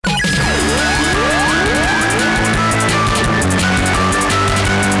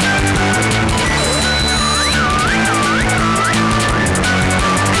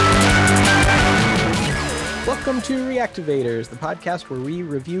Welcome to Reactivators, the podcast where we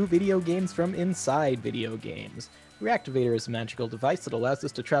review video games from inside video games. Reactivator is a magical device that allows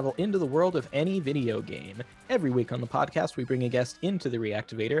us to travel into the world of any video game. Every week on the podcast, we bring a guest into the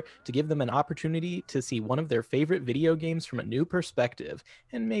Reactivator to give them an opportunity to see one of their favorite video games from a new perspective,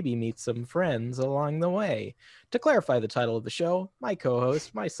 and maybe meet some friends along the way. To clarify the title of the show, my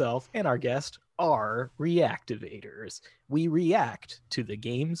co-host, myself, and our guest are Reactivators. We react to the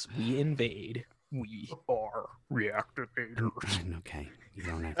games we invade. We are Reactivators. Okay, you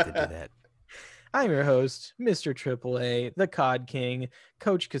don't have to do that. I'm your host, Mr. AAA, the COD King,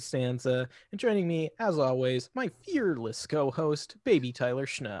 Coach Costanza, and joining me, as always, my fearless co-host, Baby Tyler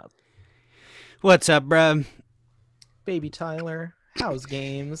Schnupp. What's up, bruh? Baby Tyler, how's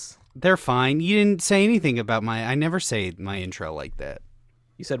games? They're fine. You didn't say anything about I never say my intro like that.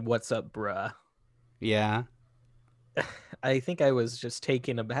 You said, what's up, bruh? Yeah. I think I was just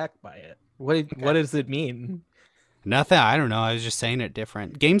taken aback by it. What does it mean? Nothing. I don't know. I was just saying it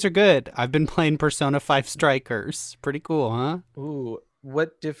different. Games are good. I've been playing Persona 5 Strikers. Pretty cool, huh? Ooh,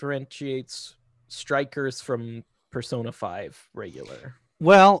 what differentiates Strikers from Persona 5 regular?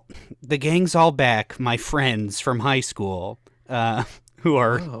 Well, the gang's all back. My friends from high school, who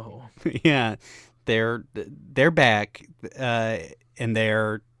are, yeah, they're back, and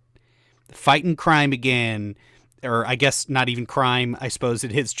they're fighting crime again. Or I guess not even crime. I suppose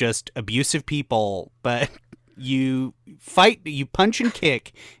it is just abusive people, but you fight, you punch and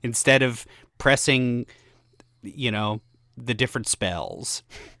kick instead of pressing, the different spells.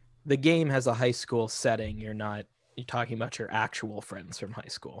 The game has a high school setting. You're talking about your actual friends from high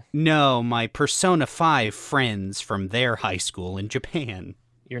school. No, my Persona 5 friends from their high school in Japan.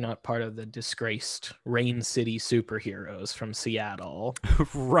 You're not part of the disgraced Rain City superheroes from Seattle.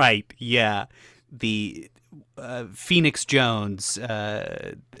 Right, yeah. The Phoenix Jones,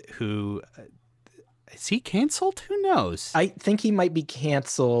 who... is he canceled? Who knows? I think he might be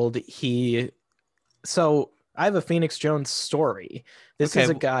canceled. So I have a Phoenix Jones story. This is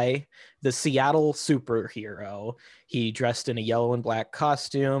a guy, the Seattle superhero. He dressed in a yellow and black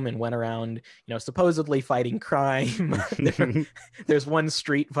costume and went around, supposedly fighting crime. There's one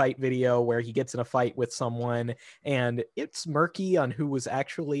street fight video where he gets in a fight with someone and it's murky on who was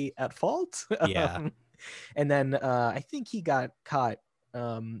actually at fault. Yeah. And then I think he got caught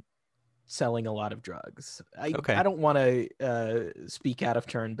selling a lot of drugs. I don't want to speak out of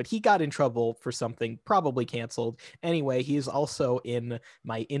turn, but he got in trouble for something, probably canceled. Anyway, he's also in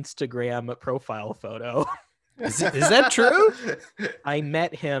my Instagram profile photo. Is that true? I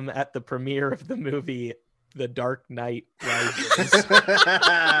met him at the premiere of the movie The Dark Knight Rises.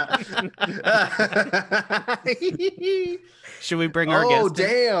 Should we bring our guest? Oh,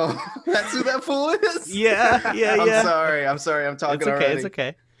 damn. That's who that fool is? Yeah. I'm sorry. I'm talking already. It's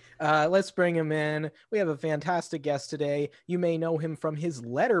okay. Let's bring him in. We have a fantastic guest today. You may know him from his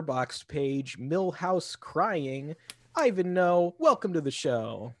Letterboxd page, Millhouse Crying. Ivan Ngo, welcome to the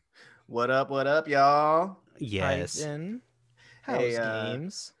show. What up, y'all? Yes. Ivan, how's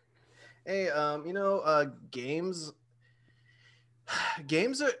games? Hey,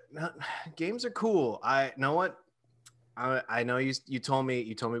 games are cool. I know what? I know you told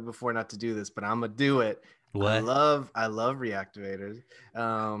me before not to do this, but I'm gonna do it. What? I love Reactivators.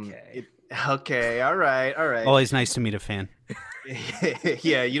 Okay, all right. Always nice to meet a fan.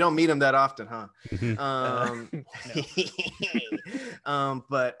 Yeah, you don't meet them that often, huh?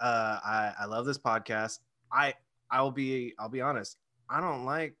 But I love this podcast. I'll be honest. I don't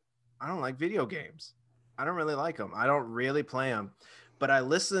like video games. I don't really like them. I don't really play them. But I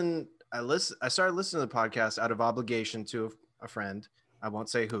started listening to the podcast out of obligation to a friend. I won't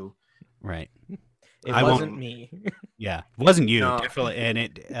say who. Right. It wasn't me. Yeah, it wasn't you, No. definitely, and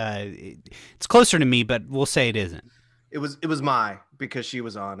it's closer to me, but we'll say it isn't. It was my, because she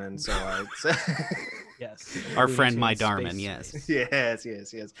was on, and so I. Yes. Our Looney friend My Tunes Darman, Space yes.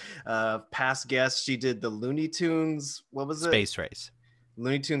 Race. Yes. Past guest, she did the Looney Tunes. What was it? Space Race.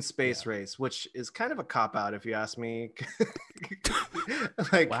 Looney Tunes Space Race, which is kind of a cop out if you ask me.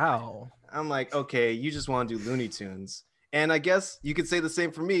 Wow. I'm like, okay, you just want to do Looney Tunes. And I guess you could say the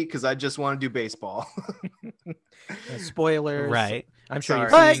same for me because I just want to do baseball. Spoilers. Right. I'm sure Sorry.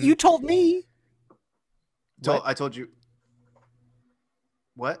 you've But seen... you told me. I told you.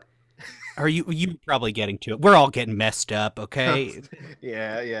 What? Are you probably getting to it? We're all getting messed up, okay?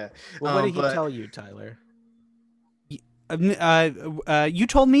 Yeah. Well, what did he tell you, Tyler? You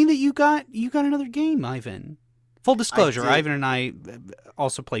told me that you got another game, Ivan. Full disclosure, Ivan and I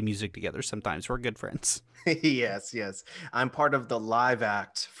also play music together sometimes. We're good friends. Yes. I'm part of the live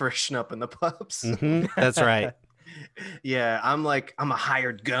act for Schnupp and the Pups. Mm-hmm, that's right. Yeah, I'm a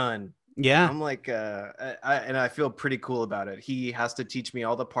hired gun. Yeah. I'm like, I feel pretty cool about it. He has to teach me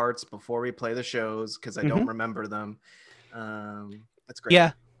all the parts before we play the shows because I don't remember them. That's great.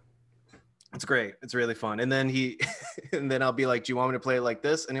 Yeah. It's great. It's really fun. And then and then I'll be like, "Do you want me to play it like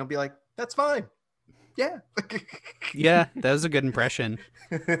this?" And he'll be like, "That's fine." Yeah. Yeah, that was a good impression.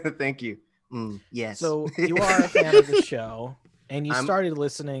 Thank you. Yes. So you are a fan of the show, and you started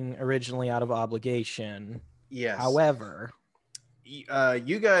listening originally out of obligation. Yes. However,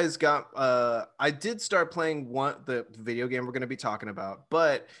 you guys got. I did start playing the video game we're going to be talking about,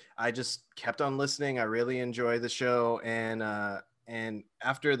 but I just kept on listening. I really enjoy the show, and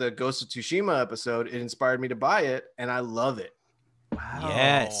after the Ghost of Tsushima episode, it inspired me to buy it, and I love it. Wow.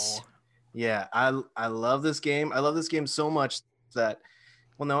 Yes. Yeah, I love this game. I love this game so much that,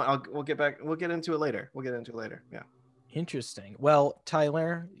 well, no, we'll get into it later. Yeah. Interesting. Well,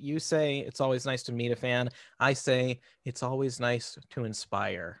 Tyler, you say it's always nice to meet a fan. I say it's always nice to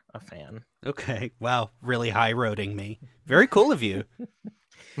inspire a fan. Okay. Wow. Really high-roading me. Very cool of you.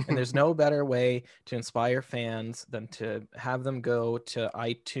 And there's no better way to inspire fans than to have them go to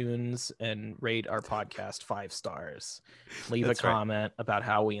iTunes and rate our podcast 5 stars. Leave a comment about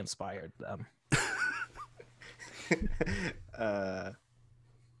how we inspired them.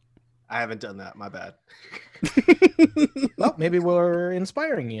 I haven't done that. My bad. Well, maybe we're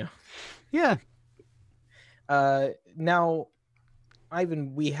inspiring you. Yeah. Now,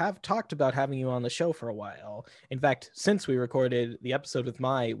 Ivan, we have talked about having you on the show for a while. In fact, since we recorded the episode with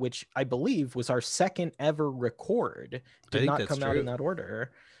Mai, which I believe was our second ever record, did not come out in that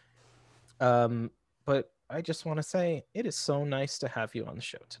order. But I just want to say it is so nice to have you on the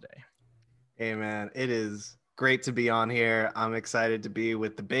show today. Hey, man, it is great to be on here. I'm excited to be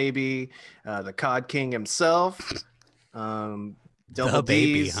with the baby, the COD King himself. Double the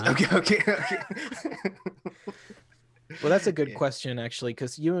baby, D's. huh? Okay. Well, that's a good question, actually,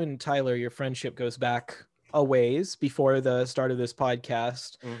 because you and Tyler, your friendship goes back a ways before the start of this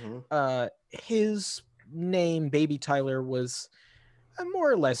podcast. His name, Baby Tyler, was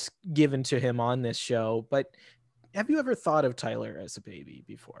more or less given to him on this show. But have you ever thought of Tyler as a baby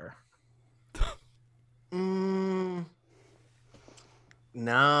before? No.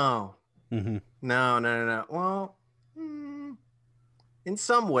 No. Well, in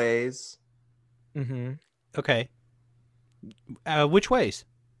some ways. Okay. Which ways?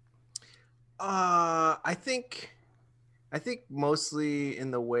 I think mostly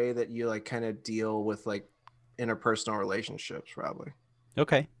in the way that you like kind of deal with like interpersonal relationships, probably.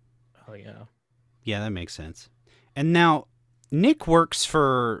 Okay. Oh yeah. Yeah, that makes sense. And now Nick works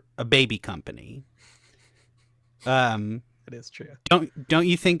for a baby company. It is true. Don't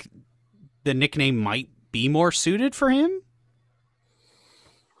you think the nickname might be more suited for him?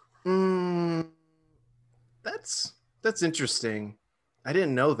 That's interesting. I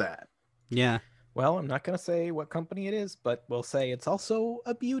didn't know that. Yeah. Well, I'm not going to say what company it is, but we'll say it's also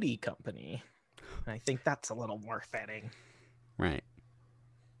a beauty company. I think that's a little more fitting. Right.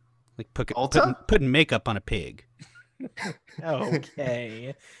 Like putting makeup on a pig.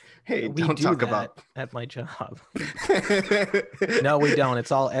 Okay. Hey, we don't do talk that about at my job. No, we don't.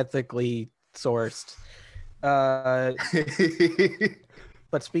 It's all ethically sourced.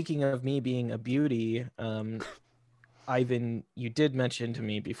 But speaking of me being a beauty, Ivan, you did mention to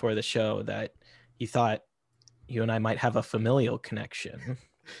me before the show that you thought you and I might have a familial connection.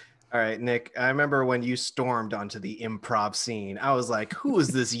 All right, Nick, I remember when you stormed onto the improv scene. I was like, who is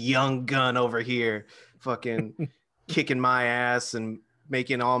this young gun over here fucking kicking my ass and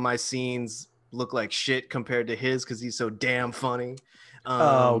making all my scenes look like shit compared to his because he's so damn funny.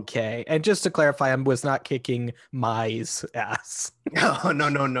 Okay. And just to clarify, I was not kicking Mai's ass. Oh,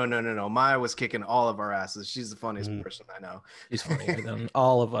 no. Maya was kicking all of our asses. She's the funniest person I know. She's funnier than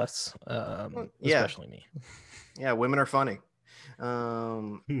all of us, especially me. Yeah, women are funny.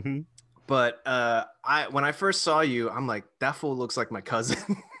 But when I first saw you, I'm like, that fool looks like my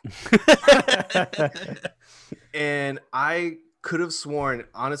cousin. And I could have sworn,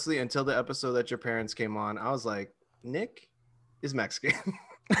 honestly, until the episode that your parents came on, I was like, Nick is Mexican.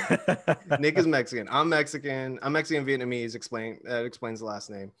 Nick is Mexican. I'm Mexican Vietnamese. That explains the last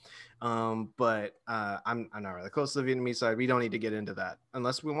name. But I'm not really close to the Vietnamese side. We don't need to get into that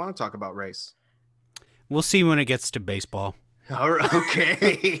unless we want to talk about race. We'll see when it gets to baseball. All right,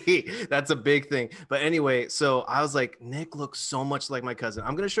 okay. That's a big thing. But anyway, so I was like, Nick looks so much like my cousin.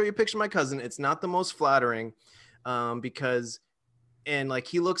 I'm going to show you a picture of my cousin. It's not the most flattering because like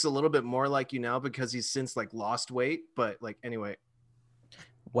he looks a little bit more like you now because he's since like lost weight. But like, anyway.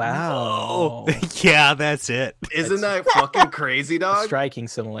 Wow. Yeah, that's it. Isn't that fucking crazy, dog? Striking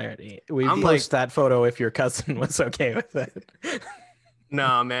similarity. We post that photo if your cousin was okay with it.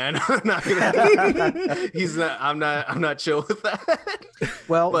 Nah, man, I'm not gonna. He's not. I'm not. I'm not chill with that.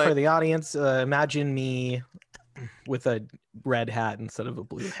 Well, But for the audience, imagine me with a red hat instead of a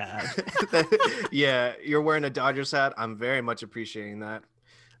blue hat. yeah, you're wearing a Dodgers hat. I'm very much appreciating that.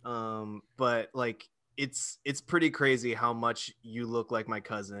 But like, it's pretty crazy how much you look like my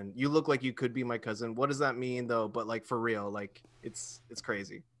cousin. You look like you could be my cousin. What does that mean though? But like for real, like it's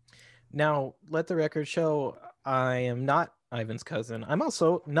crazy. Now, let the record show I am not Ivan's cousin. I'm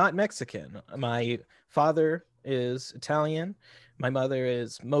also not Mexican. My father is Italian. My mother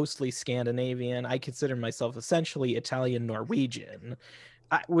is mostly Scandinavian. I consider myself essentially Italian Norwegian,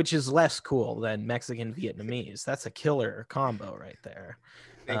 which is less cool than Mexican Vietnamese. That's a killer combo right there.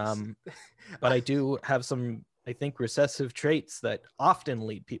 Thanks. But I do have some, I think, recessive traits that often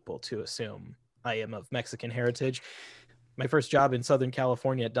lead people to assume I am of Mexican heritage. My first job in Southern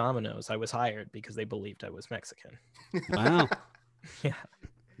California at Domino's, I was hired because they believed I was Mexican. Wow. Yeah.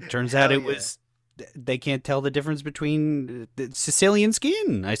 Turns out it was, they can't tell the difference between the Sicilian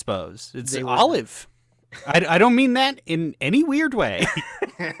skin, I suppose. It's olive. I don't mean that in any weird way.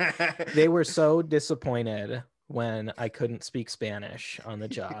 They were so disappointed when I couldn't speak Spanish on the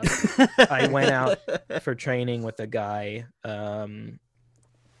job. I went out for training with a guy.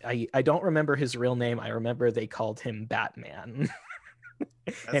 I don't remember his real name. I remember they called him Batman.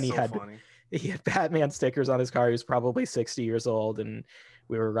 And he had Batman stickers on his car. He was probably 60 years old, and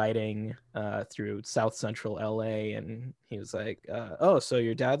we were riding through South Central LA, and he was like, oh, so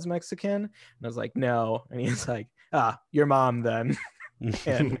your dad's Mexican? And I was like, no. And he's like, your mom then.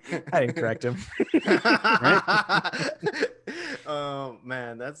 And I didn't correct him. Oh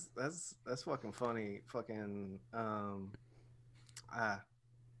man, that's fucking funny. Fucking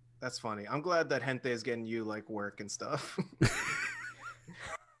that's funny. I'm glad that Hente is getting you like work and stuff.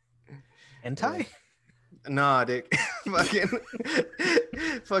 Hentai? Yeah. Nah, dick.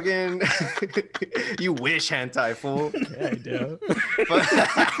 fucking you wish, Hentai fool. Yeah, I do. But, what does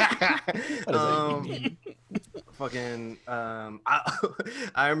that mean? Fucking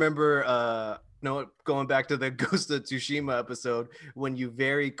I remember going back to the Ghost of Tsushima episode when you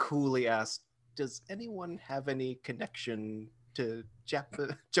very coolly asked, does anyone have any connection to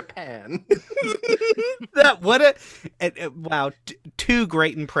Japan? Wow, two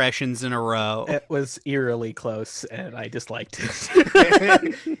great impressions in a row. It was eerily close, and I disliked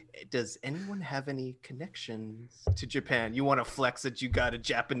it. Does anyone have any connections to Japan? You want to flex that you got a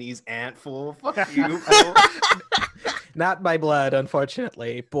Japanese aunt, fool? Fuck you, fool. Not by blood,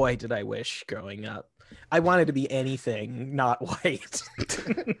 unfortunately. Boy, did I wish growing up. I wanted to be anything not white.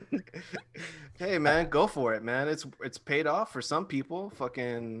 Hey man, go for it, man. It's paid off for some people.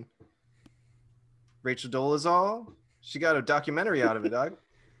 Fucking Rachel Dolezal, she got a documentary out of it, dog.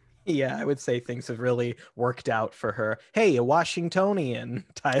 Yeah, I would say things have really worked out for her. Hey, a Washingtonian,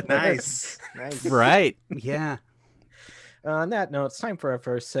 Tyler. Nice. Right. Yeah. On that note, it's time for our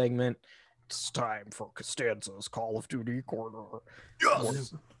first segment. It's time for Costanza's Call of Duty Corner.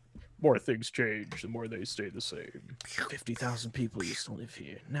 Yes! More things change, the more they stay the same. 50,000 people used to live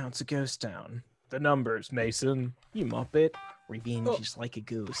here. Now it's a ghost town. The numbers, Mason. You muppet. We're being just like a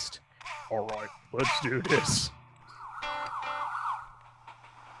ghost. All right, let's do this.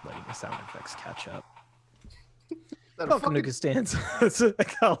 Letting the sound effects catch up. Welcome to Costanza's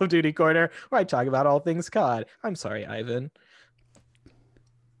Call of Duty Corner, where I talk about all things COD. I'm sorry, Ivan.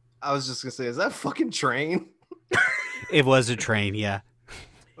 I was just gonna say, is that a fucking train? It was a train, yeah.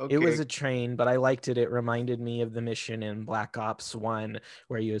 Okay. It was a train, but I liked it. It reminded me of the mission in Black Ops 1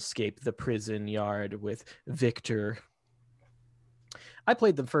 where you escape the prison yard with Victor. I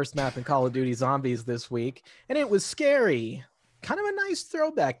played the first map in Call of Duty Zombies this week, and it was scary. Kind of a nice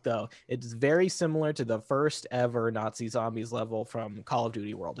throwback, though. It's very similar to the first ever Nazi Zombies level from Call of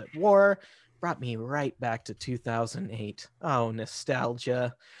Duty World at War. Brought me right back to 2008. Oh,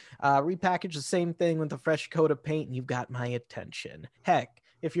 nostalgia. Repackage the same thing with a fresh coat of paint, and you've got my attention. Heck,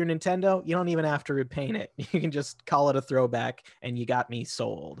 if you're Nintendo, you don't even have to repaint it. You can just call it a throwback, and you got me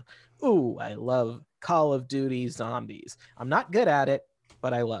sold. Ooh, I love Call of Duty Zombies. I'm not good at it,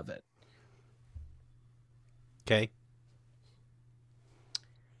 but I love it. Okay.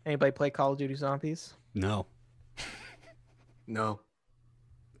 Anybody play Call of Duty Zombies? No. No.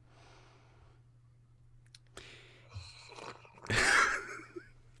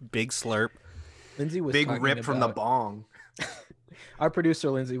 Big slurp. Lindsay was big rip from the bong. Our producer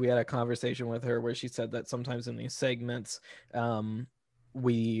Lindsay, we had a conversation with her where she said that sometimes in these segments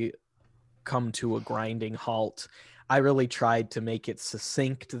we come to a grinding halt. I really tried to make it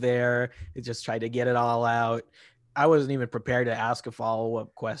succinct there. I just tried to get it all out. I wasn't even prepared to ask a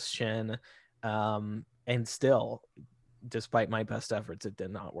follow-up question, and still despite my best efforts, it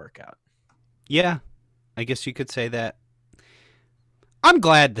did not work out. Yeah, I guess you could say that. I'm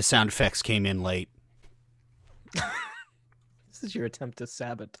glad the sound effects came in late. This is your attempt to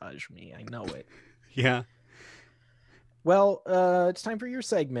sabotage me. I know it. Yeah. Well, it's time for your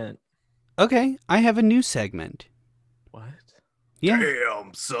segment. Okay, I have a new segment. What? Yeah.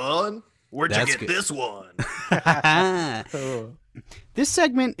 Damn, son. Where'd you get this one? Oh. This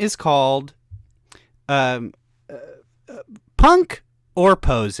segment is called Punk or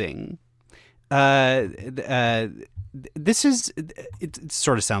Posing. This is, it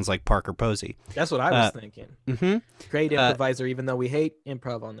sort of sounds like Parker Posey. That's what I was thinking. Mm-hmm. Great improviser, even though we hate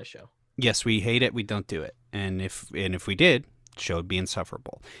improv on the show. Yes, we hate it. We don't do it. And if we did, the show would be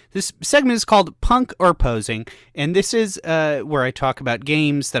insufferable. This segment is called Punk or Posing, and this is where I talk about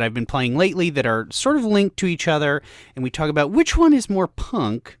games that I've been playing lately that are sort of linked to each other, and we talk about which one is more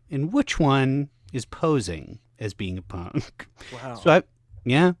punk and which one is posing as being a punk. Wow. So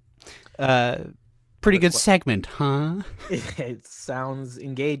pretty good segment, huh? It sounds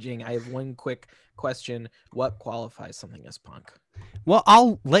engaging. I have one quick question. What qualifies something as punk? Well,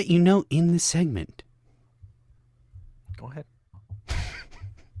 I'll let you know in the segment. Go ahead.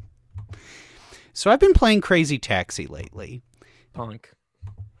 So I've been playing Crazy Taxi lately. Punk.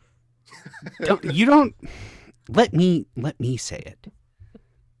 You don't let me say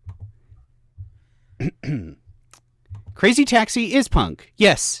it. Crazy Taxi is punk.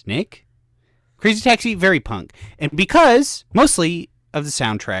 Yes, Nick. Crazy Taxi, very punk. And because mostly of the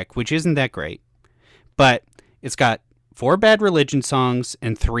soundtrack, which isn't that great, but it's got 4 Bad Religion songs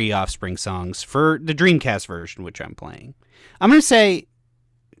and 3 Offspring songs for the Dreamcast version, which I'm playing. I'm going to say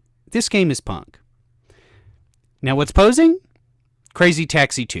this game is punk. Now, what's posing? Crazy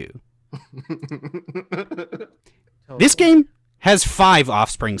Taxi 2. This game has 5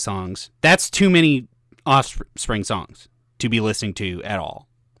 Offspring songs. That's too many Offspring songs to be listening to at all.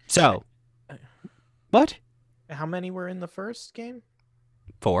 So, what? How many were in the first game?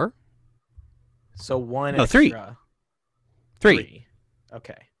 4. So 1 No, extra. 3.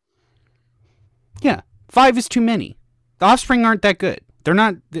 Okay. Yeah, 5 is too many. The Offspring aren't that good. They're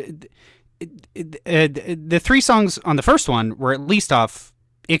not. The 3 songs on the first one were at least off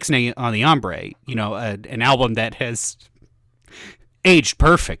Ixnay on the Hombre, an album that has aged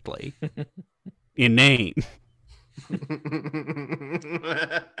perfectly in name.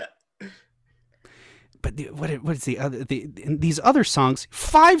 But what is the other? These other songs,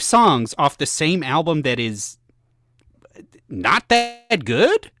 5 songs off the same album that is not that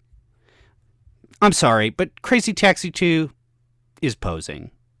good? I'm sorry, but Crazy Taxi 2 is posing.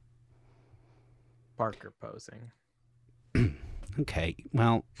 Parker posing. Okay,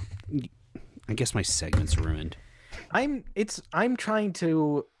 well, I guess my segment's ruined. I'm trying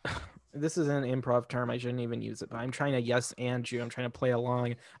to. This is an improv term. I shouldn't even use it, but I'm trying to yes and you. I'm trying to play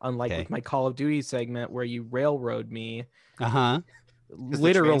along, unlike with my Call of Duty segment where you railroad me.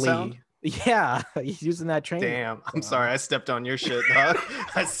 Literally. Yeah, using that train. Damn, I'm sorry. I stepped on your shit, dog.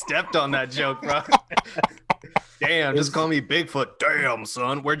 I stepped on that joke, bro. Damn, just call me Bigfoot. Damn,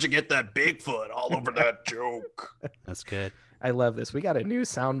 son, where'd you get that Bigfoot all over that joke? That's good. I love this. We got a new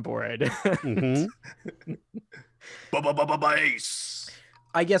soundboard. Bass.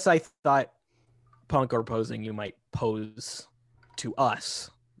 I guess I thought punk or posing, you might pose to us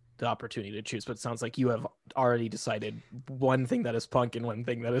the opportunity to choose, but it sounds like you have already decided one thing that is punk and one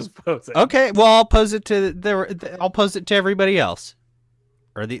thing that is posing. Okay, well, I'll pose it to everybody else.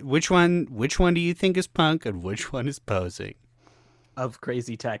 Or which one do you think is punk and which one is posing? Of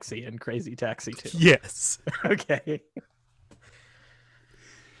Crazy Taxi and Crazy Taxi 2. Yes. Okay.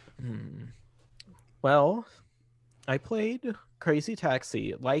 Well, I played Crazy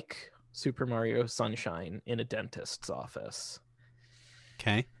Taxi like Super Mario Sunshine in a dentist's office.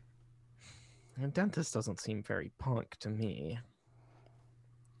 Okay. A dentist doesn't seem very punk to me.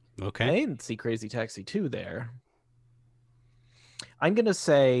 Okay. I didn't see Crazy Taxi 2 there. I'm going to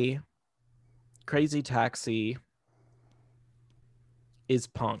say Crazy Taxi is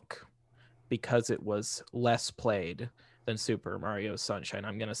punk because it was less played than Super Mario Sunshine.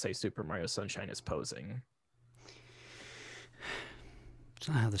 I'm going to say Super Mario Sunshine is posing. That's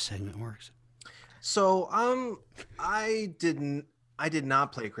not how the segment works. So, I did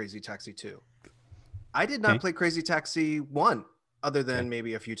not play Crazy Taxi 2. I did not play Crazy Taxi 1, other than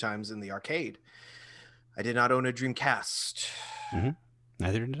maybe a few times in the arcade. I did not own a Dreamcast. Mm-hmm.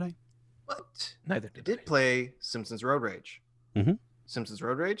 Neither did I. But Neither I did play Simpsons Road Rage. Mm-hmm. Simpsons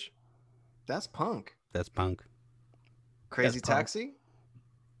Road Rage? That's punk. That's punk. Crazy Taxi?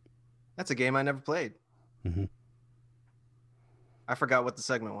 That's a game I never played. Mm-hmm. I forgot what the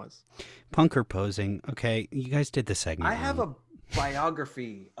segment was. Punker posing. Okay, you guys did the segment. I have a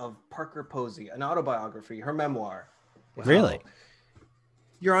biography of Parker Posey, an autobiography, her memoir. Really?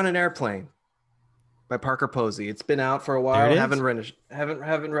 You're on an Airplane by Parker Posey. It's been out for a while. There it is?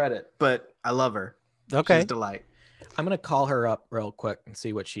 Haven't read it, but I love her. Okay. She's a delight. I'm gonna call her up real quick and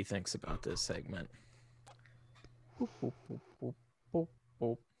see what she thinks about this segment. Boop, boop, boop, boop, boop,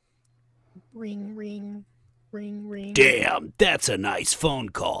 boop. Ring, ring, ring, ring. Damn, that's a nice phone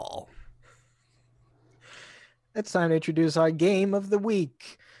call. It's time to introduce our game of the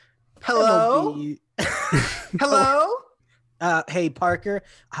week. Hello? MLB... Hello? Hey, Parker.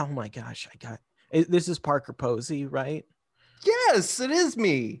 Oh my gosh, this is Parker Posey, right? Yes, it is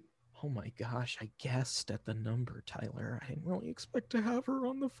me. Oh my gosh, I guessed at the number, Tyler. I didn't really expect to have her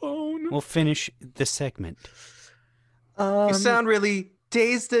on the phone. We'll finish the segment. You sound really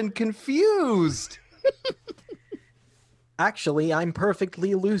dazed and confused. Actually, I'm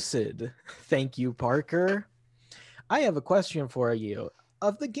perfectly lucid. Thank you, Parker. I have a question for you.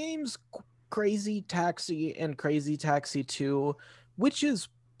 Of the games Crazy Taxi and Crazy Taxi 2, which is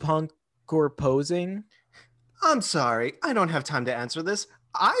punk or posing? I'm sorry, I don't have time to answer this.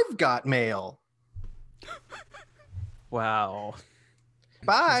 I've got mail. Wow.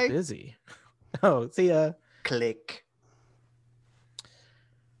 Bye. She's busy. Oh, see ya. Click.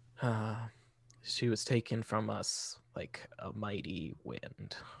 She was taken from us like a mighty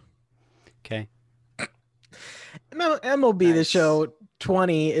wind. Okay. MLB The Nice. Show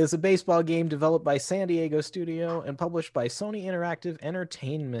 20 is a baseball game developed by San Diego Studio and published by Sony Interactive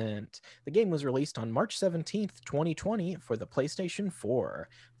Entertainment. The game was released on March 17th, 2020 for the PlayStation 4,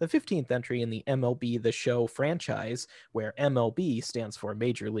 the 15th entry in the MLB The Show franchise, where MLB stands for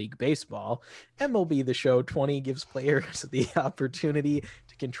Major League Baseball. MLB The Show 20 gives players the opportunity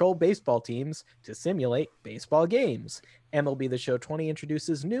to control baseball teams to simulate baseball games. MLB The Show 20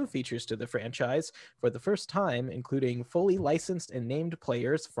 introduces new features to the franchise for the first time, including fully licensed and named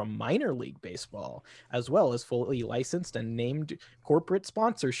players from minor league baseball, as well as fully licensed and named corporate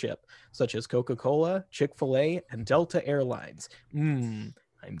sponsorship, such as Coca-Cola, Chick-fil-A, and Delta Airlines. I'm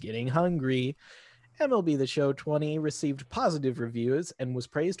getting hungry. MLB The Show 20 received positive reviews and was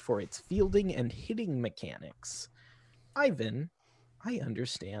praised for its fielding and hitting mechanics. Ivan, I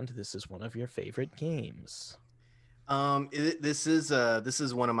understand this is one of your favorite games. This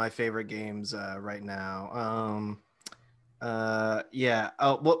is one of my favorite games right now. Yeah.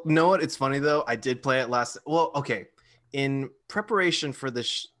 Oh, well, you know what? It's funny though. I did play it last. Well, okay. In preparation for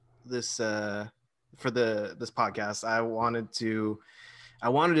this podcast, I wanted to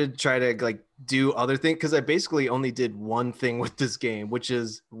try to like do other things because I basically only did one thing with this game, which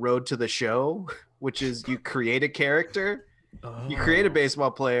is Road to the Show, which is you create a character, you create a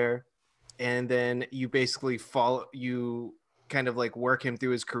baseball player, and then you basically you kind of like work him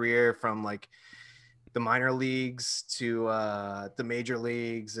through his career from like the minor leagues to the major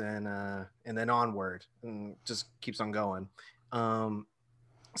leagues and then onward, and just keeps on going.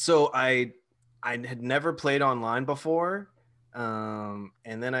 So I had never played online before, and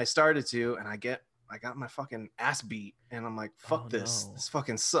then I started to, and I got my fucking ass beat, and I'm like, fuck this. No. This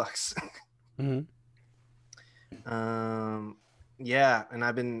fucking sucks. Mm-hmm. Yeah,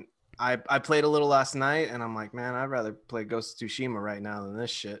 and I played a little last night, and I'm like, man, I'd rather play Ghost of Tsushima right now than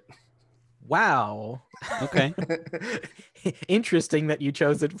this shit. Wow. Okay. Interesting that you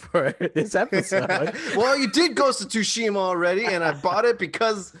chose it for this episode. Well, you did Ghost of Tsushima already, and I bought it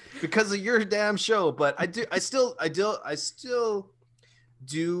because of your damn show. But I still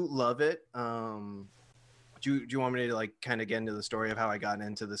do love it. Do you want me to like kind of get into the story of how I got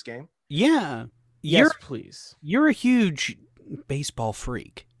into this game? Yeah. Yes, please. You're a huge baseball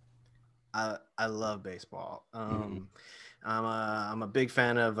freak. I love baseball. I'm a big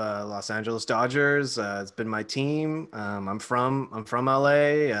fan of Los Angeles Dodgers. It's been my team. I'm from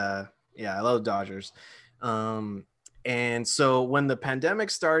LA. Yeah, I love Dodgers. And so when the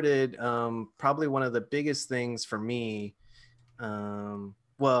pandemic started, probably one of the biggest things for me,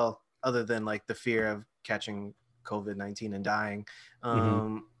 well, other than like the fear of catching COVID-19 and dying,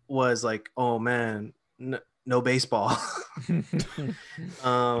 was like, oh man, no baseball.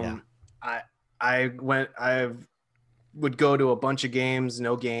 Yeah. I would go to a bunch of games,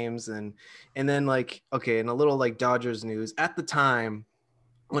 no games, and then like, okay, and a little like Dodgers news at the time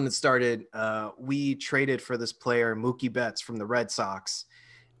when it started, we traded for this player Mookie Betts from the Red Sox.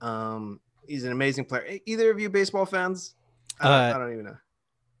 He's an amazing player. Either of you baseball fans? I don't even know.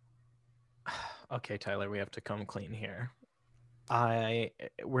 Okay, Tyler, we have to come clean here.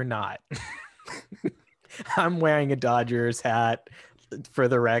 We're not. I'm wearing a Dodgers hat for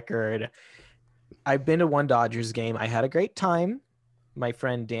the record. I've been to one Dodgers game. I had a great time. my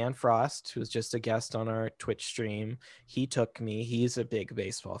friend Dan Frost, who was just a guest on our Twitch stream, he took me. He's a big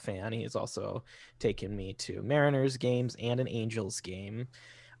baseball fan. He's also taken me to Mariners games and an Angels game.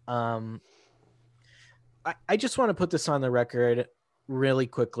 I just want to put this on the record really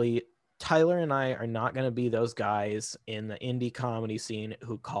quickly. Tyler and I are not going to be those guys in the indie comedy scene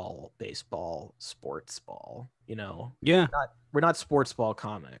who call baseball sports ball. Yeah. We're not sports ball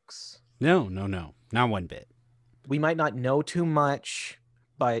comics. No, not one bit. We might not know too much,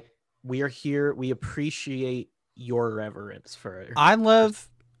 but we are here. We appreciate your reverence for. I love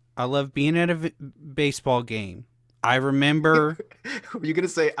being at a baseball game. I remember. Were you gonna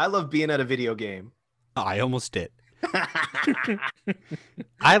say I love being at a video game? I almost did.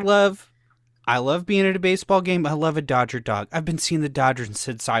 I love being at a baseball game. I love a Dodger dog. I've been seeing the Dodgers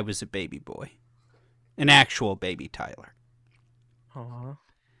since I was a baby boy, an actual baby Tyler. Aww.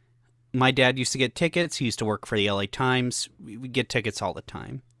 My dad used to get tickets. He used to work for the LA Times. We get tickets all the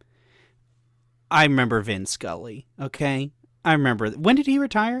time. I remember Vin Scully. Okay, I remember. When did he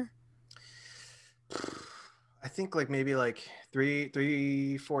retire? I think maybe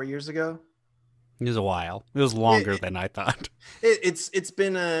 4 years ago. It was a while. It was longer than I thought. It's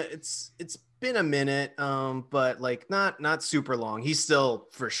been a minute, but not super long. He's still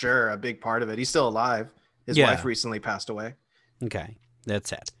for sure a big part of it. He's still alive. His wife recently passed away. Okay, that's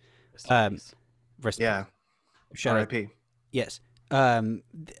sad. Yeah. R.I.P. Yes.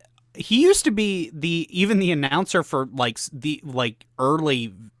 He used to be even the announcer for the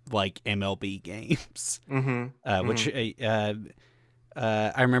early MLB games. Which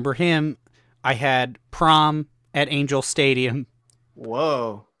I remember him. I had prom at Angel Stadium.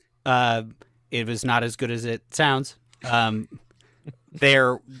 Whoa. It was not as good as it sounds.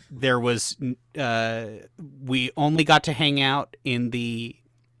 There was we only got to hang out in the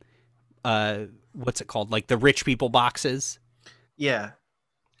what's it called? The rich people boxes. Yeah.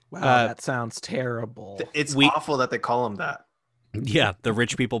 Wow, that sounds terrible. It's awful that they call them that. Yeah, the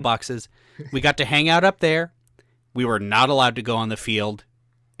rich people boxes. We got to hang out up there. We were not allowed to go on the field,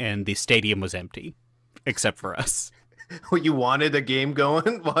 and the stadium was empty, except for us. You wanted a game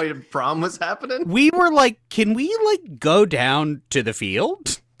going while your prom was happening? We were like, can we go down to the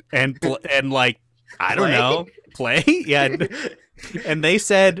field and I don't know, play? Yeah. And they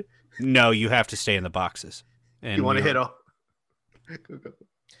said, no, you have to stay in the boxes. And you want to hit a...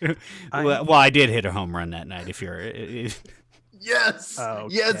 Well, I did hit a home run that night. If you're... Yes.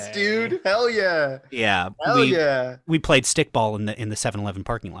 Okay. Yes, dude. Hell yeah. Yeah. Hell yeah. We played stickball in the 7-Eleven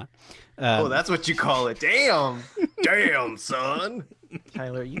parking lot. Oh, that's what you call it. Damn. Damn, son.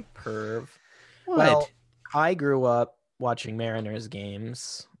 Tyler, you perv. What? Well, I grew up watching Mariners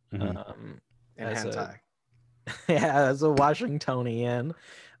games. And as hentai. as a Washingtonian.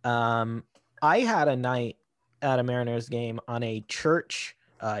 I had a night at a Mariners game on a church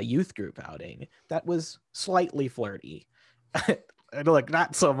youth group outing that was slightly flirty. Look,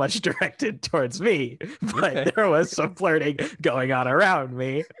 not so much directed towards me, but there was some flirting going on around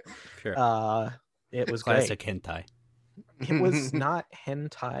me. Sure. It was classic great. hentai. It was not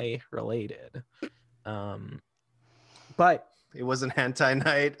hentai related. But it wasn't hentai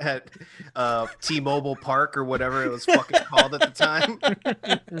night at T-Mobile Park or whatever it was fucking called at the time.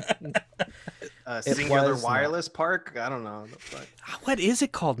 Singular Wireless Park? I don't know. What is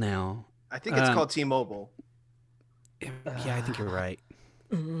it called now? I think it's called T-Mobile. Yeah, I think you're right.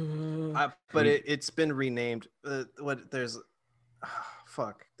 But it's been renamed.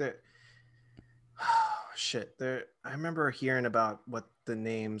 Shit. I remember hearing about what the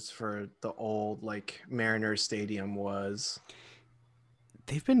names for the old Mariners Stadium was.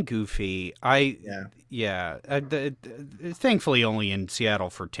 They've been goofy. Thankfully, only in Seattle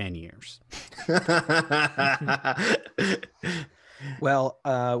for 10 years. Well,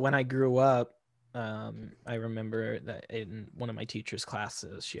 when I grew up, I remember that in one of my teacher's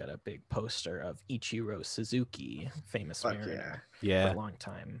classes, she had a big poster of Ichiro Suzuki, famous Mariner, for a long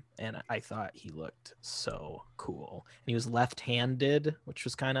time. And I thought he looked so cool. And he was left-handed, which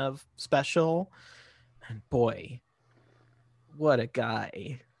was kind of special. And boy, what a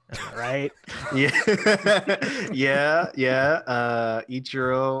guy. Right? Yeah.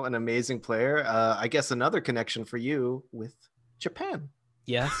 Ichiro, an amazing player. I guess another connection for you with Japan.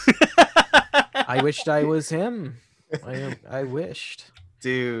 Yes. I wished I was him. I wished.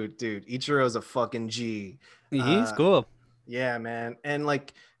 Dude, Ichiro's a fucking G. He's cool. Yeah, man. And no,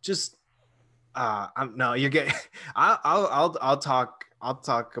 you're getting I'll talk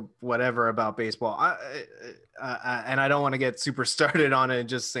whatever about baseball. And I don't want to get super started on it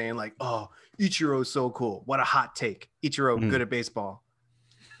just saying oh, Ichiro's so cool. What a hot take. Ichiro good at baseball.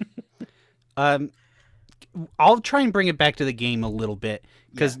 I'll try and bring it back to the game a little bit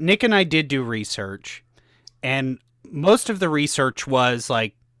because Nick and I did do research, and most of the research was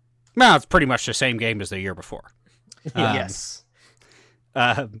like, well, it's pretty much the same game as the year before. Yes.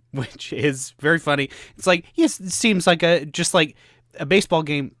 Which is very funny. It's like, yes, it seems like just like a baseball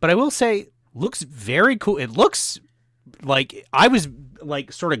game, but I will say, looks very cool. It looks like I was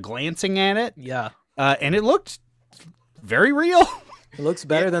like sort of glancing at it. Yeah. And it looked very real. It looks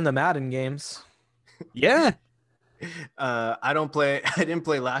better than the Madden games. Yeah. I didn't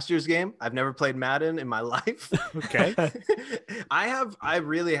play last year's game. I've never played Madden in my life. Okay. I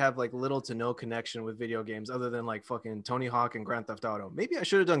really have like little to no connection with video games other than like fucking Tony Hawk and Grand Theft Auto. Maybe I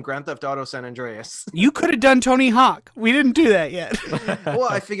should have done Grand Theft Auto San Andreas. You could have done Tony Hawk. We didn't do that yet. Well,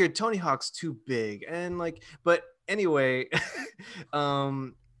 I figured Tony Hawk's too big and like, but anyway,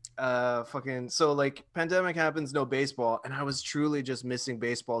 fucking, so like pandemic happens, no baseball. And I was truly just missing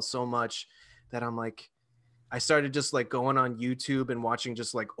baseball so much that I'm like, I started just like going on YouTube and watching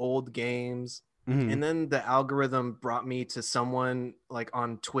just like old games. Mm-hmm. And then the algorithm brought me to someone like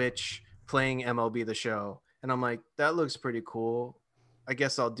on Twitch playing MLB The Show. And I'm like, that looks pretty cool. I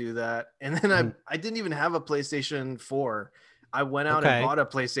guess I'll do that. And then I didn't even have a PlayStation 4. I went out and bought a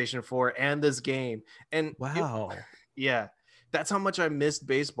PlayStation 4 and this game. And wow. Yeah. That's how much I missed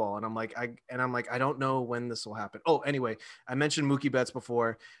baseball. And I'm like, I don't know when this will happen. Oh, anyway, I mentioned Mookie Betts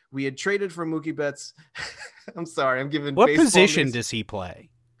before. We had traded for Mookie Betts. I'm sorry, I'm giving. What position does he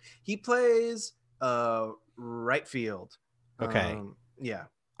play? He plays right field. Okay. Yeah.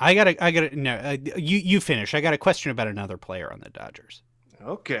 I gotta. No, you finish. I got a question about another player on the Dodgers.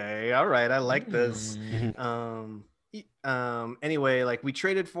 Okay. All right. I like this. Anyway, like we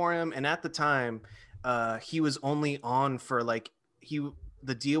traded for him, and at the time, he was only on for like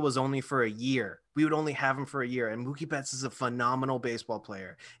the deal was only for a year. We would only have him for a year. And Mookie Betts is a phenomenal baseball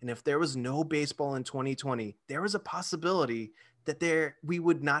player. And if there was no baseball in 2020, there was a possibility that we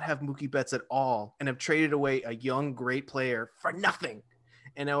would not have Mookie Betts at all and have traded away a young, great player for nothing.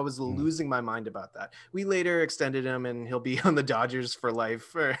 And I was losing my mind about that. We later extended him and he'll be on the Dodgers for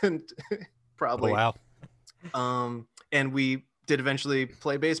life. And probably. Oh, wow. And we did eventually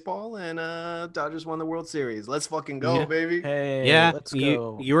play baseball, and Dodgers won the World Series. Let's fucking go, baby. Hey, yeah, let's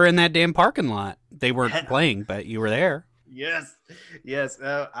go. You were in that damn parking lot. They weren't playing, but you were there. Yes.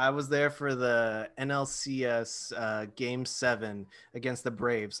 I was there for the NLCS Game 7 against the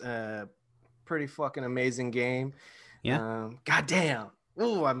Braves. Pretty fucking amazing game. Yeah. Goddamn.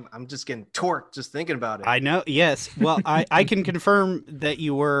 Ooh, I'm just getting torqued just thinking about it. I know. Yes. Well, I can confirm that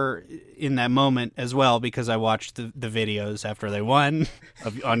you were in that moment as well because I watched the videos after they won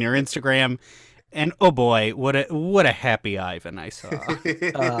on your Instagram, and oh boy, what a happy Ivan I saw.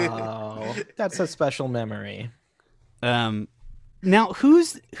 Oh, that's a special memory. Now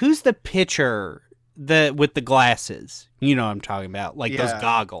who's the pitcher with the glasses? You know what I'm talking about, like those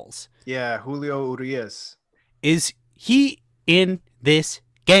goggles. Yeah, Julio Urias. Is he in this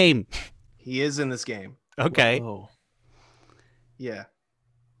game? He is in this game. Okay. Whoa. Yeah.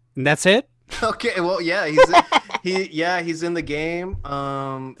 And that's it? Okay, well, yeah, he's in the game.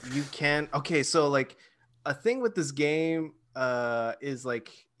 You can so like a thing with this game is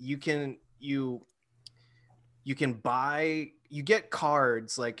like you get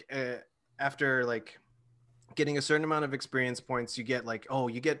cards like after like getting a certain amount of experience points, you get like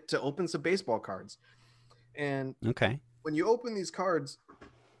you get to open some baseball cards. And when you open these cards,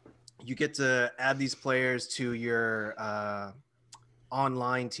 you get to add these players to your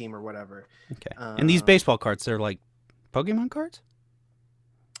online team or whatever. Okay. And these baseball cards, they're like Pokemon cards?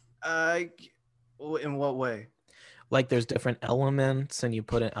 In what way? Like there's different elements and you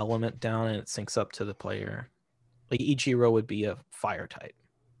put an element down and it syncs up to the player. Like Ichiro would be a fire type.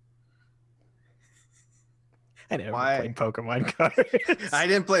 I never played Pokemon cards. I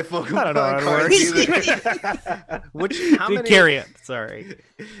didn't play Pokemon I don't know how it cards either. Carry it. Sorry.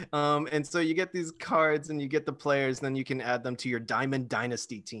 And so you get these cards and you get the players, then you can add them to your Diamond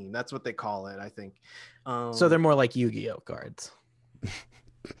Dynasty team. That's what they call it, I think. So they're more like Yu-Gi-Oh cards.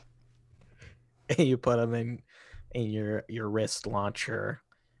 And you put them in your wrist launcher,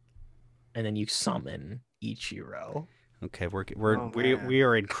 and then you summon Ichiro. Okay, we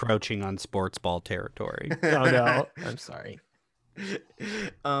are encroaching on sports ball territory. Oh no, I'm sorry.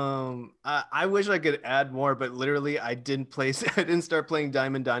 I wish I could add more, but literally I didn't start playing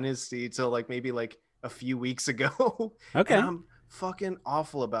Diamond Dynasty till like maybe like a few weeks ago. Okay. And I'm fucking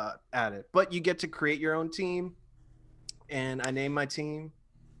awful at it. But you get to create your own team, and I named my team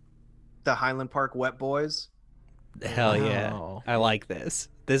the Highland Park Wet Boys. Hell yeah. I like this.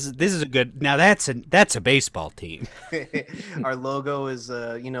 This is a good. Now that's a baseball team. Our logo is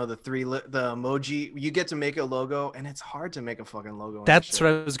the the emoji. You get to make a logo, and it's hard to make a fucking logo. That's what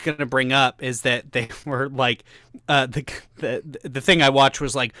I was gonna bring up. Is that they were like, the thing I watched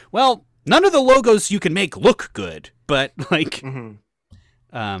was like, well, none of the logos you can make look good, but like,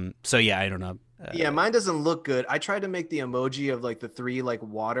 so yeah, I don't know. Yeah, mine doesn't look good. I tried to make the emoji of like the 3 like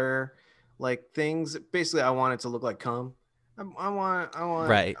water like things. Basically, I want it to look like cum. I want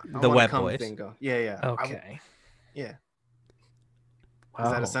right I the want a wet cum boys. thing go. Yeah. Okay. Yeah. Wow.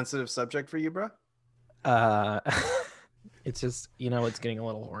 Is that a sensitive subject for you, bro? It's just, it's getting a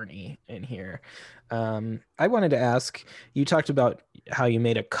little horny in here. I wanted to ask, you talked about how you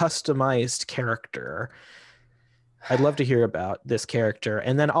made a customized character. I'd love to hear about this character.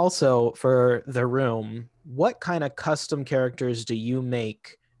 And then also for the room, what kind of custom characters do you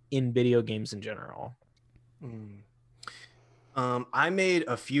make in video games in general? I made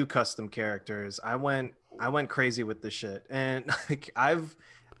a few custom characters. I went crazy with this shit. And I'll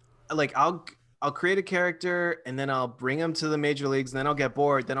create a character and then I'll bring him to the major leagues and then I'll get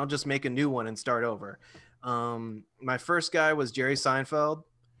bored, then I'll just make a new one and start over. My first guy was Jerry Seinfeld.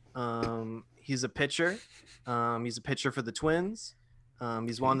 He's a pitcher. He's a pitcher for the Twins.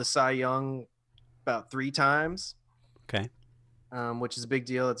 He's won the Cy Young about 3 times. Okay. Which is a big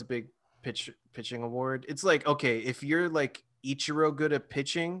deal. It's a big pitching award. It's like, okay, if you're like Ichiro good at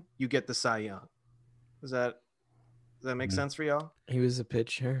pitching, you get the Cy Young. Does that make sense for y'all? He was a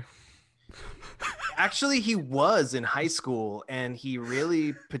pitcher. Actually, he was in high school, and he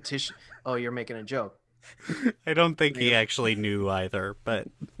really petitioned. Oh, you're making a joke. I don't think he actually knew either, but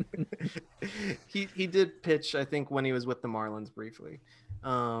he did pitch, I think, when he was with the Marlins briefly.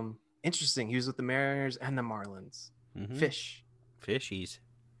 Interesting. He was with the Mariners and the Marlins. Fishies.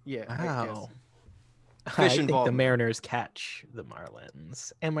 Yeah. Wow. I think the Mariners catch the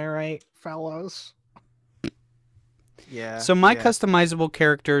Marlins. Am I right, fellows? Yeah. So my customizable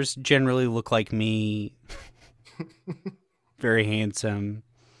characters generally look like me. Very handsome.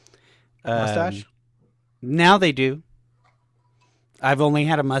 Mustache? Now they do. I've only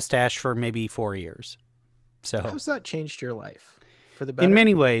had a mustache for maybe 4 years. So how's that changed your life? For the better? In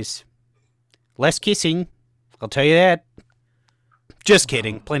many ways. Less kissing. I'll tell you that. Just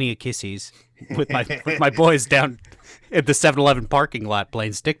kidding. Plenty of kissies with my boys down at the 7-Eleven parking lot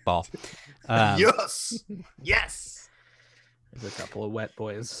playing stickball. Yes. There's a couple of wet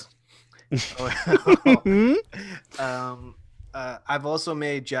boys. I've also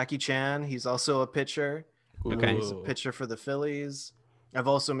made Jackie Chan. He's also a pitcher. Okay. He's a pitcher for the Phillies. I've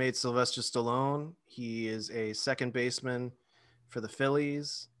also made Sylvester Stallone. He is a second baseman for the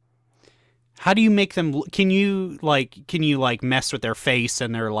Phillies. How do you make them? Can you mess with their face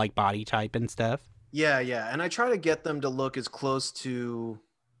and their like body type and stuff? Yeah. And I try to get them to look as close to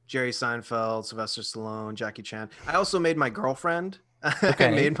Jerry Seinfeld, Sylvester Stallone, Jackie Chan. I also made my girlfriend. Okay.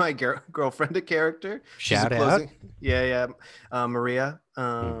 I made my girlfriend a character. Shout out. Yeah. Maria.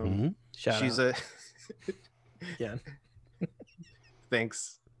 She's a. Yeah.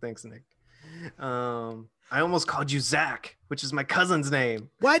 Thanks, Nick. I almost called you Zach, which is my cousin's name.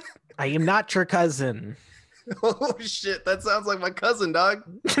 What? I am not your cousin. Oh shit, that sounds like my cousin, dog.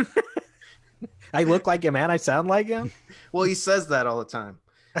 I look like him and I sound like him? Well, he says that all the time.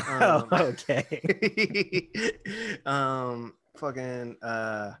 Oh, okay.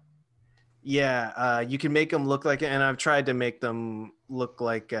 You can make them look like it, and I've tried to make them look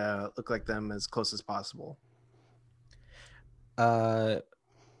like them as close as possible. I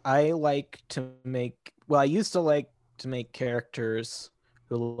used to like to make characters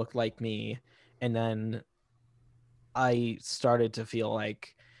who look like me, and then I started to feel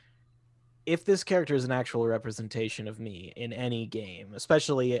like if this character is an actual representation of me in any game,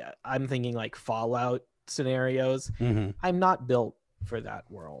 especially I'm thinking like Fallout scenarios, I'm not built for that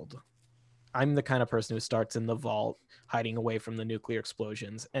world. I'm the kind of person who starts in the vault, hiding away from the nuclear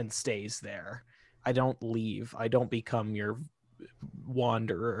explosions, and stays there. I don't leave. I don't become your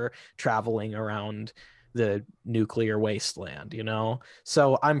wanderer traveling around the nuclear wasteland,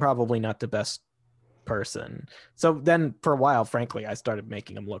 So I'm probably not the best person. So then for a while, frankly, I started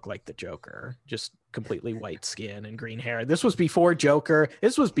making him look like the Joker, just completely white skin and green hair. This was before Joker.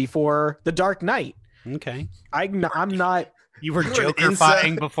 This was before The Dark Knight. Okay. I'm not. You were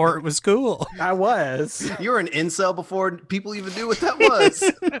Joker-fying before it was cool. I was. You were an incel before people even knew what that was.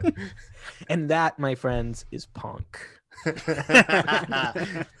 And that, my friends, is punk.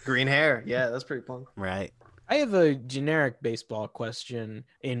 Green hair. Yeah, that's pretty punk. Right. I have a generic baseball question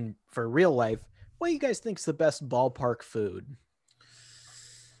for real life. What do you guys think's the best ballpark food?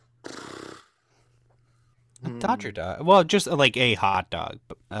 A Dodger dog. Well, just like a hot dog.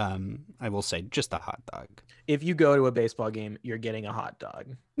 I will say just a hot dog. If you go to a baseball game, you're getting a hot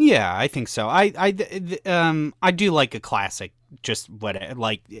dog. Yeah, I think so. I do like a classic, just what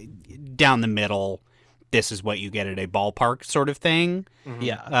like down the middle. This is what you get at a ballpark sort of thing. Mm-hmm.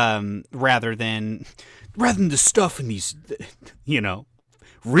 Yeah. Rather than the stuff in these,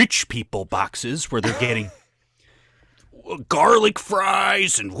 rich people boxes where they're getting garlic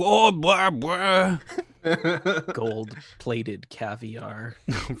fries and blah blah blah. Gold-plated caviar.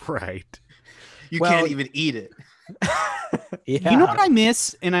 Right. You can't even eat it. Yeah. You know what I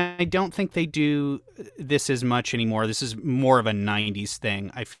miss? And I don't think they do this as much anymore. This is more of a 90s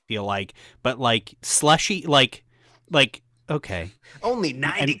thing, I feel like. But like slushy, like okay. Only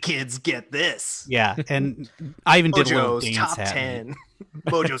 90 kids get this. Yeah. And Ivan did a little Mojo's dance top at 10. me.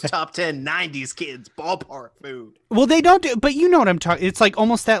 Mojo's top 10 90s kids ballpark food. Well, they don't do, but you know what I'm talking. It's like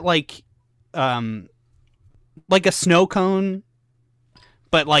almost that like a snow cone,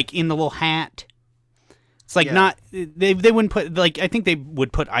 but like in the little hat. It's like not they wouldn't put like I think they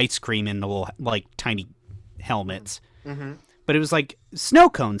would put ice cream in the little like tiny helmets, but it was like snow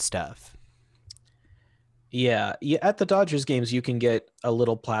cone stuff. Yeah, at the Dodgers games you can get a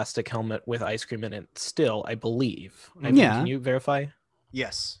little plastic helmet with ice cream in it. Still, I believe. Can you verify?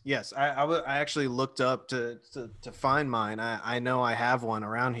 Yes. I actually looked up to find mine. I know I have one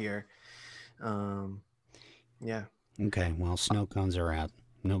around here. Yeah. Okay. Well, snow cones are out.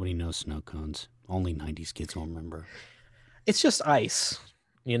 Nobody knows snow cones. Only 90s kids will remember. It's just ice,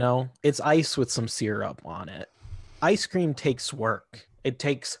 It's ice with some syrup on it. Ice cream takes work. It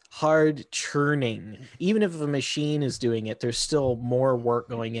takes hard churning. Even if a machine is doing it, there's still more work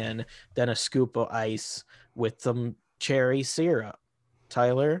going in than a scoop of ice with some cherry syrup.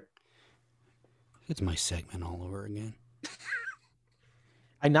 Tyler? It's my segment all over again.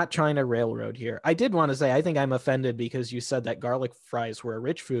 I'm not trying to railroad here. I did want to say, I think I'm offended because you said that garlic fries were a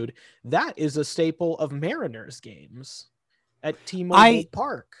rich food. That is a staple of Mariners games at T-Mobile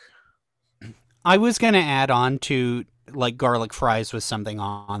Park. I was going to add on to like garlic fries with something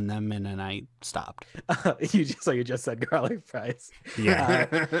on them, and then I stopped. You just said garlic fries.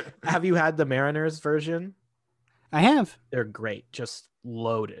 Yeah. Have you had the Mariners version? I have. They're great. Just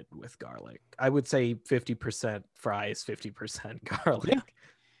loaded with garlic. I would say 50% fries, 50% garlic. Yeah.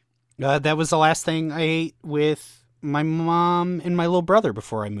 That was the last thing I ate with my mom and my little brother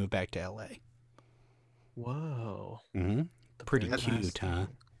before I moved back to LA. Whoa. Mm-hmm. Pretty cute, huh?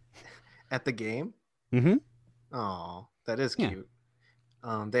 At the game? Mm-hmm. Oh, that is cute.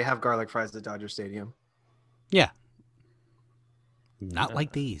 They have garlic fries at Dodger Stadium. Yeah. Not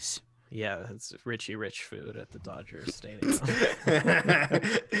like these. Yeah, it's Richie Rich food at the Dodgers Stadium.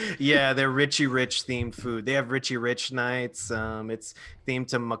 Yeah, they're Richie Rich themed food. They have Richie Rich nights. It's themed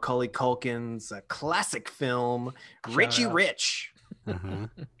to Macaulay Culkin's classic film, Richie Rich. Uh-huh.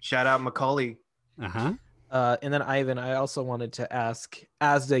 Shout out Macaulay. Uh-huh. And then Ivan, I also wanted to ask,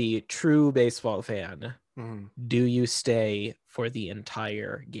 as a true baseball fan, do you stay for the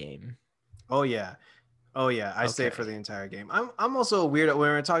entire game? Oh yeah. I stay for the entire game. I'm also a weirdo when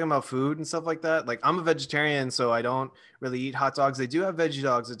we're talking about food and stuff like that. Like I'm a vegetarian, so I don't really eat hot dogs. They do have veggie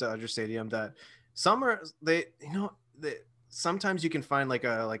dogs at Dodger Stadium that sometimes you can find like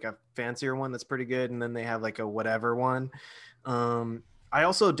a fancier one that's pretty good, and then they have like a whatever one. I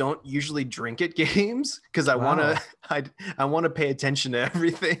also don't usually drink at games because I want to pay attention to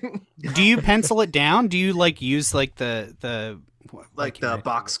everything. Do you pencil it down? Do you like use like the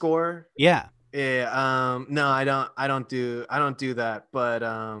box score? Yeah. Yeah. No, I don't do that.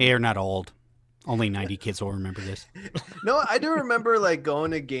 But you're not old. Only 90 kids will remember this. No, I do remember like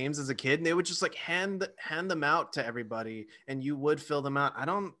going to games as a kid, and they would just like hand them out to everybody, and you would fill them out. I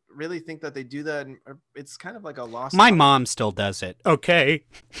don't really think that they do that. It's kind of like a lost. My mom still does it. Okay.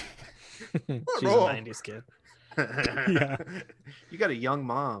 She's a 90s kid. Yeah. You got a young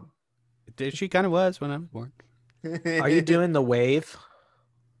mom. She kind of was when I was born. Are you doing the wave?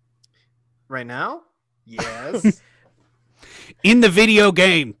 Right now? Yes. In the video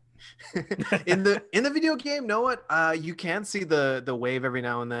game. in the video game, know what? You can see the wave every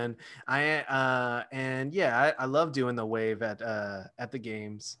now and then. I love doing the wave at the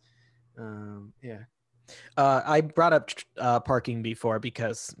games. Yeah. I brought up parking before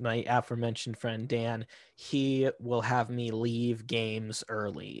because my aforementioned friend Dan, he will have me leave games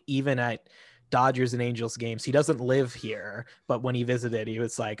early, even at Dodgers and Angels games. He doesn't live here, but when he visited, he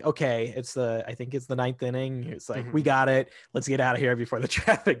was like, okay, I think it's the ninth inning. He was like, we got it. Let's get out of here before the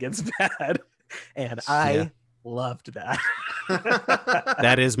traffic gets bad. And I Loved that.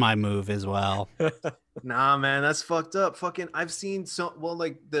 That is my move as well. Nah, man, that's fucked up. Fucking, I've seen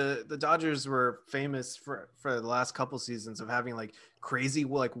like the Dodgers were famous for the last couple seasons of having like crazy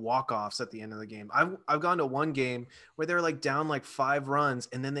like walk-offs at the end of the game. I've gone to one game where they're like down like 5 runs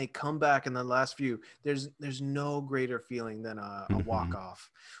and then they come back in the last few. There's no greater feeling than a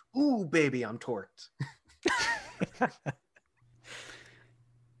walk-off. Ooh, baby, I'm torqued.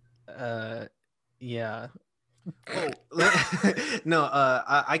 Yeah. Oh, no,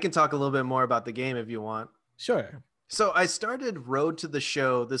 I can talk a little bit more about the game if you want. Sure. So I started Road to the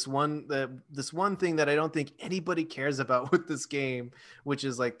Show, this one thing that I don't think anybody cares about with this game, which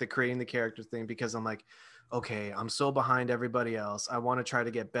is like the creating the character thing, because I'm like, okay, I'm so behind everybody else. I want to try to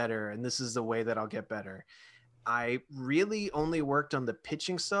get better, and this is the way that I'll get better. I really only worked on the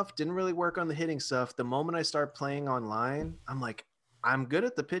pitching stuff, didn't really work on the hitting stuff. The moment I start playing online, I'm like, I'm good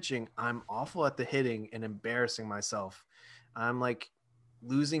at the pitching. I'm awful at the hitting and embarrassing myself. I'm like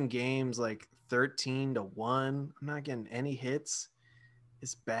losing games like 13-1. I'm not getting any hits.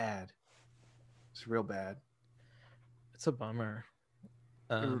 It's bad. It's real bad. It's a bummer.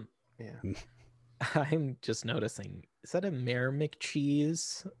 Yeah. I'm just noticing. Is that a Mayor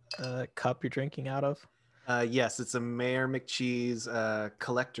McCheese cup you're drinking out of? Yes, it's a Mayor McCheese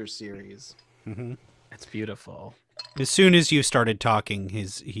collector series. Mm-hmm. That's beautiful. As soon as you started talking,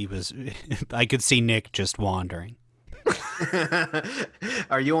 he was I could see Nick just wandering.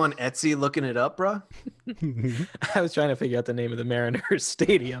 Are you on Etsy looking it up, bro? I was trying to figure out the name of the Mariners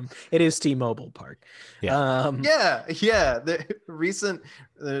stadium. It is T-Mobile Park. Yeah. Yeah.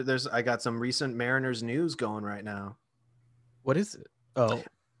 I got some recent Mariners news going right now. What is it? Oh,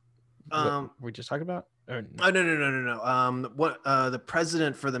 what we just talking about? Or... Oh no. The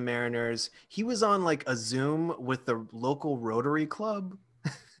president for the Mariners, he was on like a Zoom with the local Rotary Club,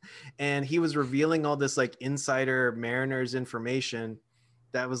 and he was revealing all this like insider Mariners information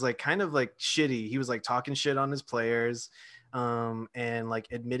that was like kind of like shitty. He was like talking shit on his players, and like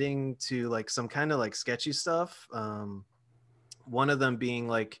admitting to like some kind of like sketchy stuff. One of them being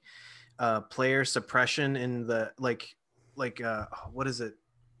like player suppression in the what is it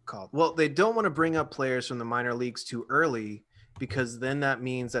called? Well, they don't want to bring up players from the minor leagues too early, because then that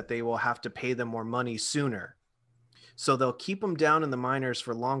means that they will have to pay them more money sooner. So they'll keep them down in the minors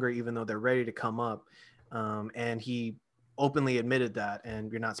for longer, even though they're ready to come up. And he openly admitted that,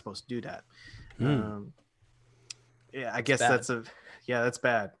 and you're not supposed to do that. Yeah, I guess that's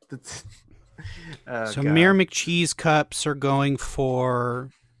bad. So Mayor McCheese cups are going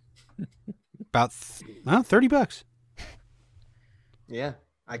for about $30. Yeah,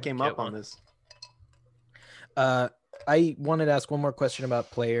 I came up on this. I wanted to ask one more question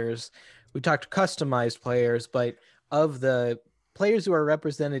about players. We talked customized players, but of the players who are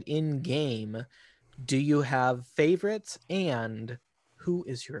represented in game, do you have favorites? And who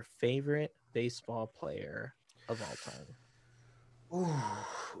is your favorite baseball player of all time?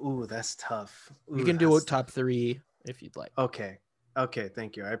 Ooh, that's tough. You can do a top 3 if you'd like. Okay,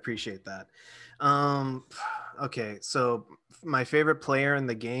 thank you. I appreciate that. Okay, so my favorite player in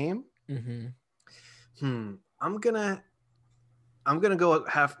the game. I'm gonna have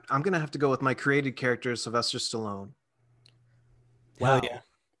to go with my created character, Sylvester Stallone. Wow. Hell yeah.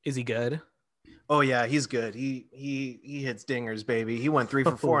 Is he good? Oh yeah, he's good. He hits dingers, baby. He went 3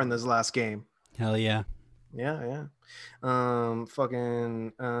 for 4 in this last game. Hell yeah. Yeah. But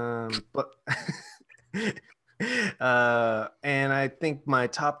and I think my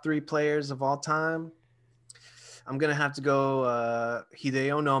top 3 players of all time, I'm gonna have to go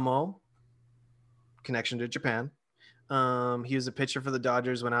Hideo Nomo, connection to Japan. He was a pitcher for the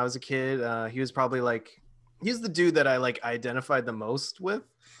Dodgers when I was a kid. He was probably like, he's the dude that I like identified the most with.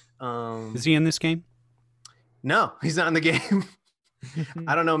 Is he in this game? No, he's not in the game.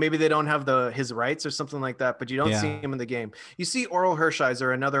 I don't know. Maybe they don't have his rights or something like that, but you don't see him in the game. You see Oral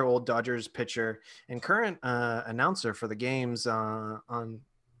Hershiser, another old Dodgers pitcher and current announcer for the games on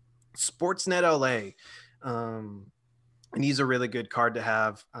Sportsnet LA. And he's a really good card to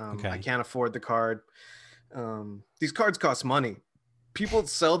have. I can't afford the card. These cards cost money. People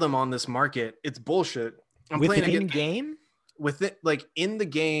sell them on this market. It's bullshit. I'm playing in game with it, like in the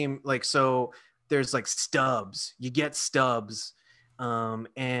game. Like, so there's like stubs. You get stubs,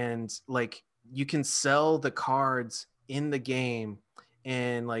 and like you can sell the cards in the game,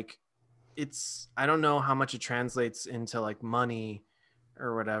 and like I don't know how much it translates into like money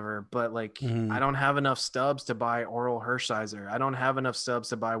or whatever, but like I don't have enough stubs to buy Oral Hershiser. I don't have enough stubs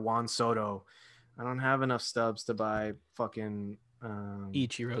to buy Juan Soto. I don't have enough stubs to buy fucking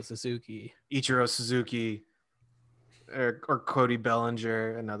Ichiro Suzuki, or Cody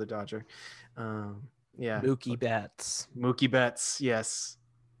Bellinger, another Dodger. Yeah. Mookie Betts. Mookie Betts. Yes.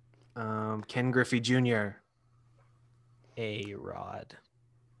 Ken Griffey Jr. A-Rod.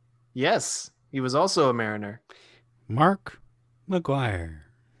 Yes. He was also a Mariner. Mark McGuire.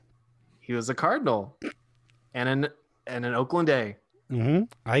 He was a Cardinal. And an Oakland A. Mm-hmm.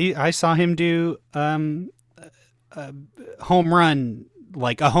 I saw him do home run,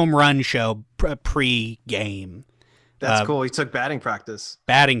 like a home run show pre-game. That's cool. He took batting practice.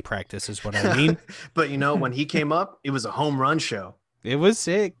 Batting practice is what I mean. But when he came up, it was a home run show. It was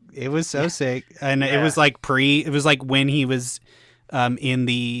sick. It was so sick. And Yeah. it was like when he was in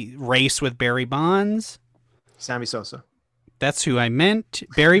the race with Barry Bonds. Sammy Sosa. That's who I meant.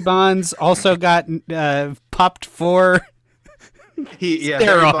 Barry Bonds also got popped for Barry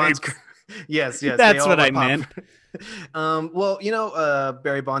Bonds. Yes. That's what I meant.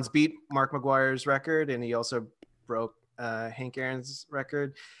 Barry Bonds beat Mark McGuire's record, and he also broke Hank Aaron's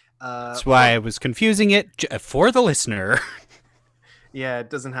record. That's why I was confusing it for the listener. Yeah, it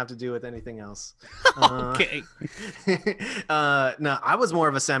doesn't have to do with anything else. Okay. No, I was more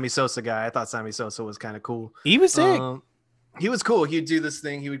of a Sammy Sosa guy. I thought Sammy Sosa was kind of cool. He was sick. He was cool. He'd do this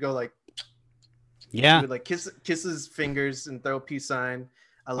thing. He would go like, yeah, he would like kiss his fingers and throw a peace sign.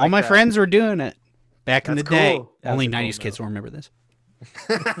 All my friends were doing it back in the day. Cool. Only 90s kids will remember this.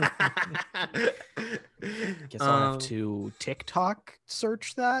 Guess I'll have to TikTok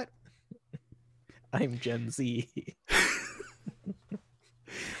search that. I'm Gen Z.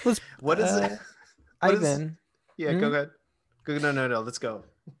 What is it? Ivan. Yeah, go ahead. No. Let's go.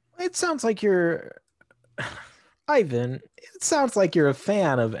 It sounds like you're Ivan. It sounds like you're a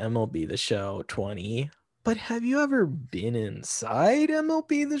fan of MLB The Show 20. But have you ever been inside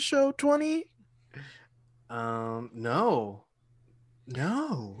MLB The Show 20? No.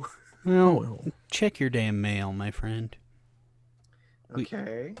 Well, check your damn mail, my friend.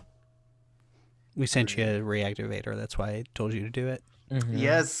 Okay. We sent you a reactivator. That's why I told you to do it. Mm-hmm.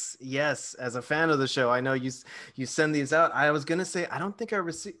 Yes. As a fan of the show, I know you send these out. I was gonna say I don't think I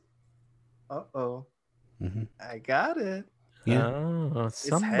received. Mm-hmm. I got it. Yeah. Oh,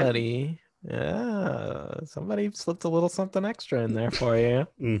 somebody slipped a little something extra in there for you.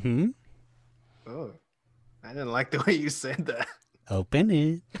 Mm-hmm. Oh, I didn't like the way you said that. Open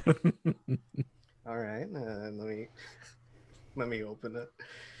it. All right, let me open it.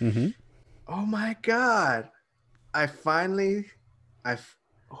 Mm-hmm. Oh my god!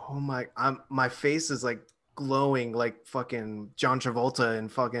 My face is like glowing like fucking John Travolta in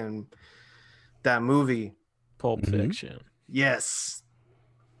fucking that movie. Pulp Fiction. Yes.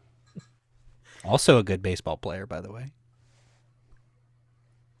 Also a good baseball player, by the way.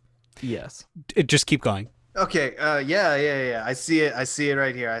 Yes. Just keep going. Okay. Yeah. I see it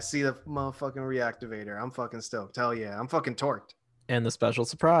right here. I see the motherfucking reactivator. I'm fucking stoked. Hell yeah. I'm fucking torqued. And the special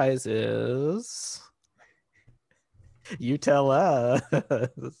surprise is you tell us.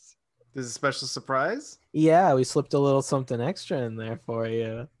 This is a special surprise? Yeah, we slipped a little something extra in there for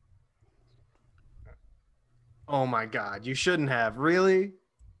you. Oh my god, you shouldn't have. Really?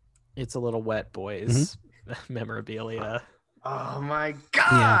 It's a little Wet Boys memorabilia. Oh my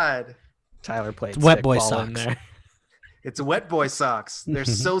god. Yeah. Tyler played Wet Boy stickball socks. in there. It's Wet Boy socks. They're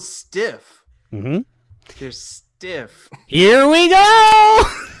so stiff. Mm-hmm. They're stiff. Here we go.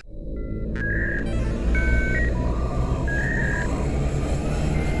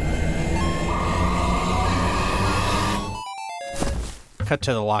 Cut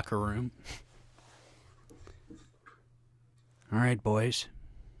to the locker room. All right, boys.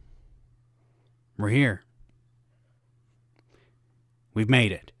 We're here. We've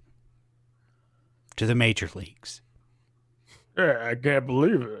made it to the major leagues. Yeah, I can't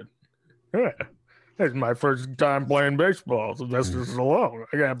believe it. Yeah, it's my first time playing baseball, so this is alone.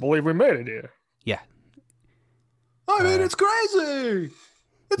 I can't believe we made it here. Yeah. I mean, it's crazy.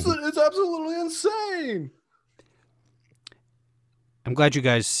 It's absolutely insane. I'm glad you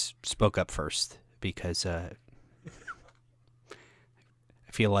guys spoke up first because I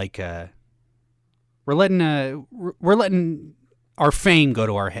feel like we're letting our fame go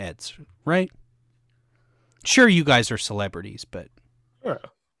to our heads, right? Sure, you guys are celebrities, but Yeah.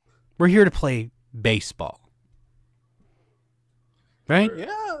 we're here to play baseball, right? Yeah.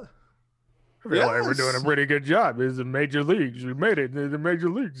 I feel like we're Yes. doing a pretty good job. It's the major leagues. We made it to the major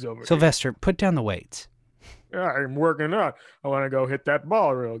leagues over here. Sylvester, put down the weights. Yeah, I'm working out. I want to go hit that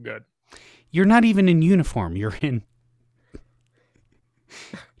ball real good. You're not even in uniform. You're in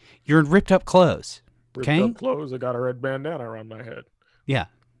ripped up clothes. Ripped Okay. up clothes. I got a red bandana around my head. Yeah.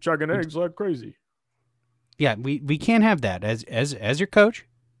 Chugging eggs like crazy. Yeah, we can't have that as your coach.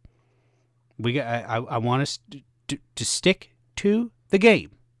 I want us to stick to the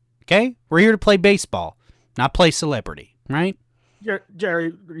game, okay? We're here to play baseball, not play celebrity, right?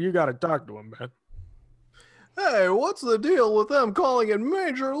 Jerry, you got to talk to him, man. Hey, what's the deal with them calling it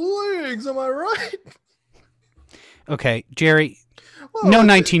major leagues? Am I right? Okay, Jerry, Well, no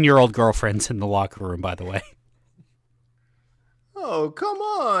 19-year-old girlfriends in the locker room, by the way. Oh, come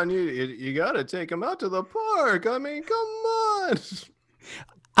on. You got to take him out to the park. I mean, come on.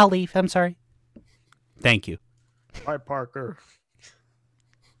 I'll leave. I'm sorry. Thank you. Bye, Parker.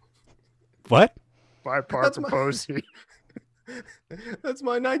 What? Bye, Parker Posey. That's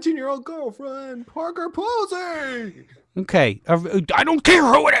my 19-year-old girlfriend, Parker Posey. Okay. I don't care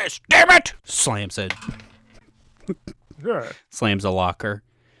who it is. Damn it! Slams it. Yeah. Slams a locker.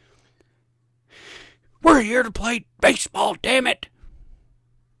 We're here to play baseball, damn it.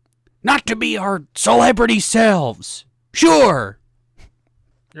 Not to be our celebrity selves. Sure.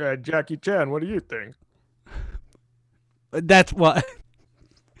 Yeah, Jackie Chan, what do you think? That's what.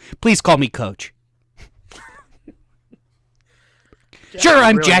 Please call me Coach. Sure,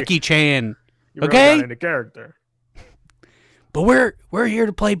 I'm really, Jackie Chan. You okay? Really got into character. But we're here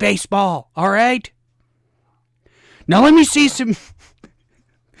to play baseball, all right? Now let me see some.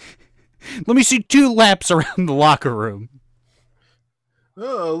 Let me see 2 laps around the locker room.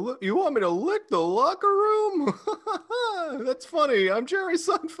 Oh, you want me to lick the locker room? That's funny. I'm Jerry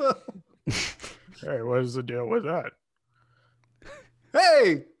Seinfeld. Hey, what is the deal with that?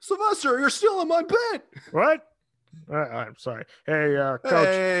 Hey, Sylvester, you're stealing my bit. What? I'm sorry. Hey,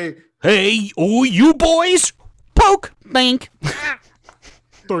 Coach. Hey, oh, you boys! Poke! Bink!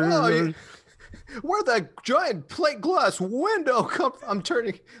 Where'd that giant plate glass window come from?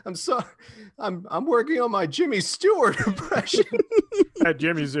 I'm sorry. I'm working on my Jimmy Stewart impression. Hey,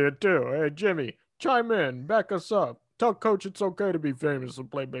 Jimmy's here too. Hey, Jimmy, chime in. Back us up. Tell Coach it's okay to be famous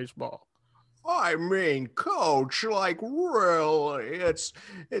and play baseball. I mean, Coach, like really, it's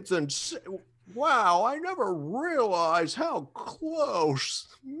insane. Wow, I never realized how close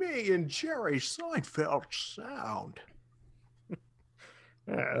me and Jerry Seinfeld sound.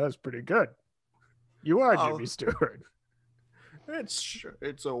 Yeah, that's pretty good. You are Jimmy Stewart.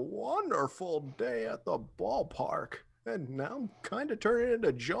 It's a wonderful day at the ballpark, and now I'm kind of turning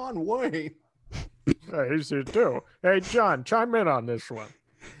into John Wayne. Hey, he's here too. Hey, John, chime in on this one.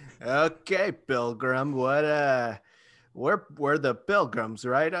 Okay, Pilgrim. What? We're the Pilgrims,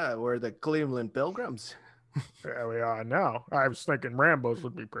 right? We're the Cleveland Pilgrims. There we are now. I was thinking Rambo's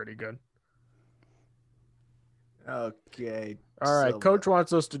would be pretty good. Okay. All right, Coach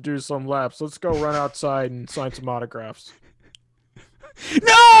wants us to do some laps. Let's go run outside and sign some autographs.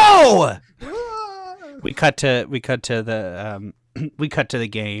 No! we cut to the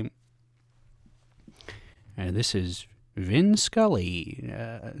game. And this is Vin Scully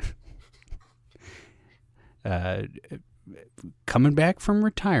coming back from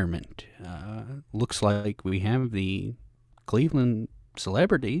retirement. Looks like we have the Cleveland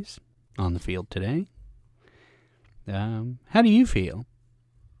celebrities on the field today. How do you feel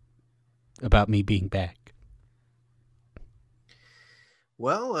about me being back?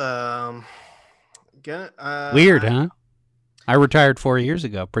 Well, weird, huh? I retired 4 years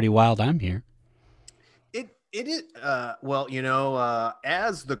ago. Pretty wild. I'm here. It is well,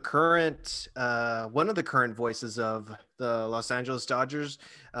 as the current one of the current voices of the Los Angeles Dodgers,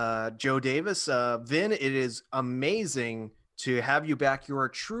 Joe Davis, Vin, it is amazing to have you back. You are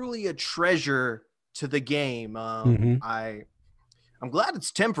truly a treasure to the game. I'm glad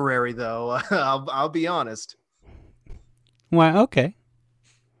it's temporary though. I'll be honest. Why? Okay.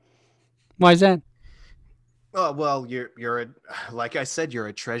 Why is that? Well, you're like I said, you're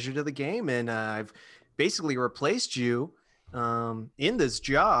a treasure to the game, and I've basically replaced you in this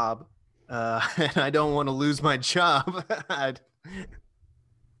job, and I don't want to lose my job.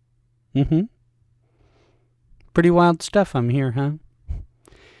 Pretty wild stuff. I'm here, huh?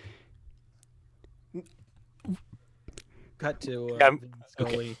 Cut to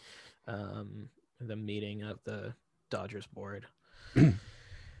Scully, the meeting of the Dodgers board.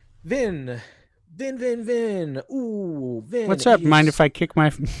 Vin. Ooh, Vin. What's up? Mind if I kick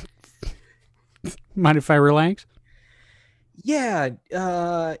my... Mind if I relax? Yeah,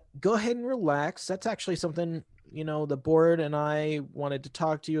 go ahead and relax. That's actually something, the board and I wanted to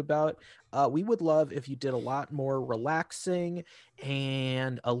talk to you about. We would love if you did a lot more relaxing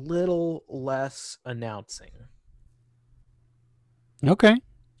and a little less announcing. Okay.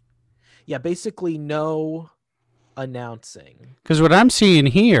 Yeah, basically no announcing. Because what I'm seeing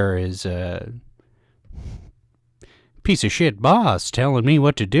here is a piece of shit boss telling me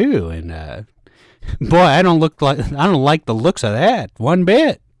what to do, and boy, I don't like the looks of that one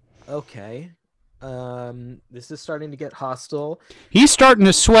bit. Okay. This is starting to get hostile. He's starting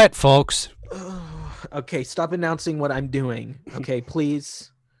to sweat, folks. Okay, stop announcing what I'm doing. Okay,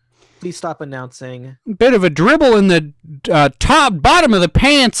 please stop announcing. Bit of a dribble in the bottom of the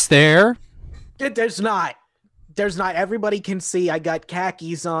pants there. There's not. Everybody can see I got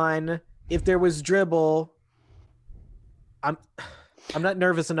khakis on. If there was dribble, I'm not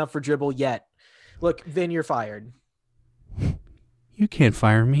nervous enough for dribble yet. Look, Vin, you're fired. You can't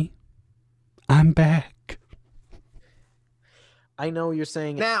fire me. I'm back. I know you're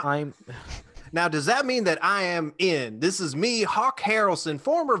saying Now, does that mean that I am in? This is me, Hawk Harrelson,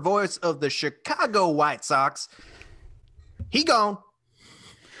 former voice of the Chicago White Sox. He gone.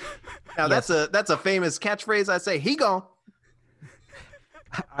 Now, Yes. that's a famous catchphrase. I say, he gone.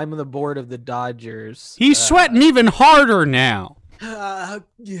 I'm on the board of the Dodgers. He's sweating even harder now.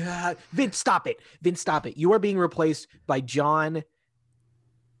 Yeah. Vin, stop it. You are being replaced by John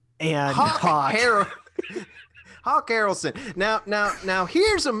and Hawk. Hawk Harrelson. Now,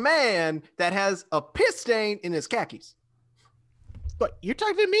 here's a man that has a piss stain in his khakis. What, you're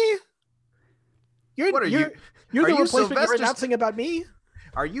talking to me? What are you? You're Are the you replacement you're Sylvester announcing about me?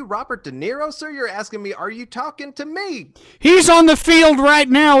 Are you Robert De Niro, sir? You're asking me, are you talking to me? He's on the field right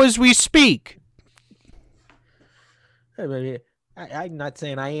now as we speak. I'm not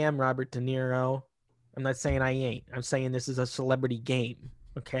saying I am Robert De Niro. I'm not saying I ain't. I'm saying this is a celebrity game,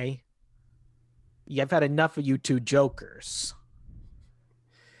 okay? Yeah, I've had enough of you two jokers.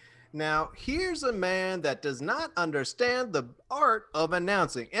 Now, here's a man that does not understand the art of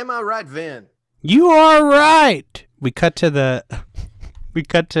announcing. Am I right, Vin? You are right. We cut to the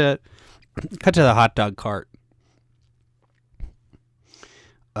hot dog cart.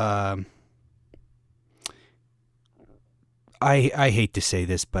 I hate to say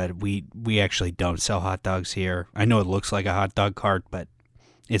this, but we actually don't sell hot dogs here. I know it looks like a hot dog cart, but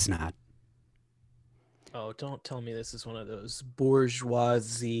it's not. Oh, don't tell me this is one of those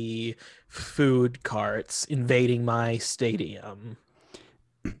bourgeoisie food carts invading my stadium.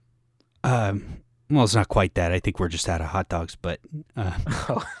 Well, it's not quite that. I think we're just out of hot dogs, but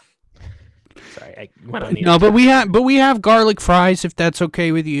Oh. Sorry, I went on. no, but we have garlic fries if that's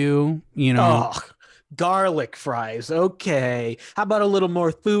okay with you. You know. Oh, garlic fries. Okay. How about a little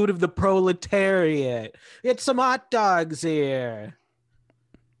more food of the proletariat? Get some hot dogs here.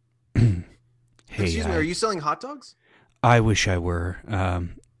 Hey, Excuse me, are you selling hot dogs? I wish I were.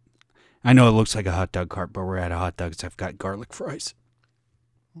 I know it looks like a hot dog cart, but we're out of hot dogs. I've got garlic fries.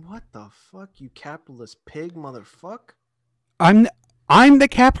 What the fuck, you capitalist pig, motherfucker? I'm the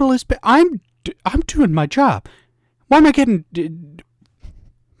capitalist. I'm doing my job. Why am I getting?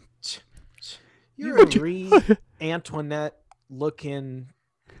 You're Marie Antoinette looking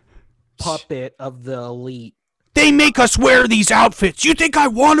puppet of the elite. They make us wear these outfits. You think I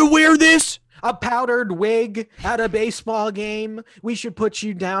want to wear this? A powdered wig at a baseball game? We should put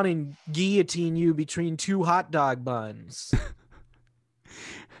you down and guillotine you between two hot dog buns.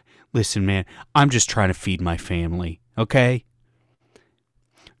 Listen, man, I'm just trying to feed my family, okay?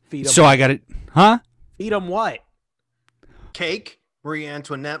 Feed 'em So I got it, huh? Feed them what? cake, Marie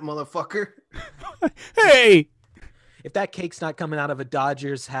Antoinette, motherfucker. Hey! If that cake's not coming out of a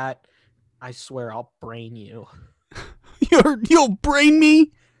Dodgers hat, I swear I'll brain you. You'll brain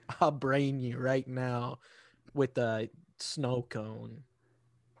me? I'll brain you right now with a snow cone.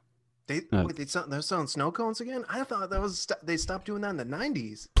 They're selling snow cones again? I thought that was they stopped doing that in the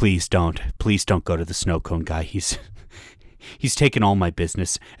 90s. Please don't go to the snow cone guy. He's taken all my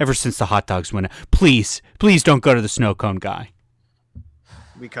business ever since the hot dogs went out. Please don't go to the snow cone guy.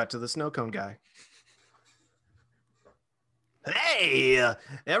 We cut to the snow cone guy. Hey,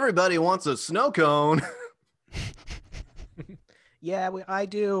 everybody wants a snow cone. Yeah, I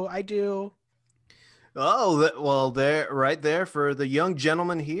do. Oh, well, there, right there for the young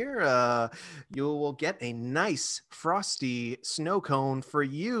gentleman here. You will get a nice frosty snow cone for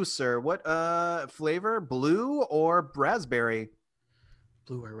you, sir. What flavor? Blue or raspberry?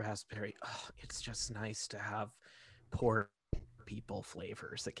 Blue or raspberry. Oh, it's just nice to have poor people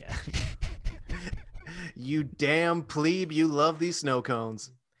flavors again. You damn plebe! You love these snow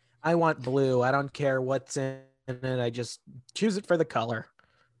cones. I want blue. I don't care what's in it. I just choose it for the color.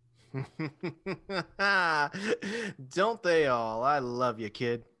 Don't they all? I love you,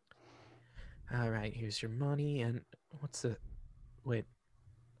 kid. All right, here's your money. And what's the... Wait.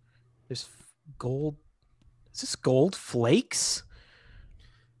 There's gold... Is this gold flakes?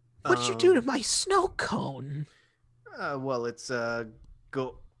 What'd you do to my snow cone? Well, it's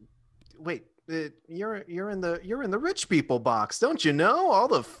go. Wait, you're in the rich people box, don't you know? All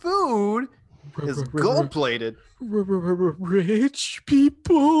the food is gold plated. Rich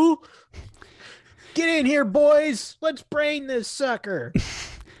people. Get in here, boys. Let's brain this sucker.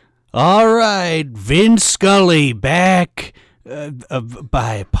 All right, Vin Scully back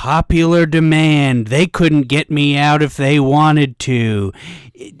by popular demand. They couldn't get me out if they wanted to.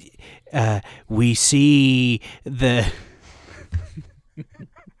 We see the...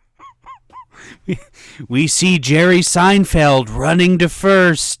 we see Jerry Seinfeld running to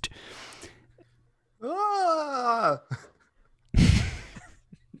first. Ah!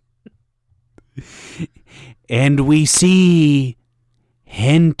 And we see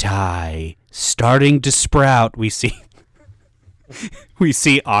hentai starting to sprout. We see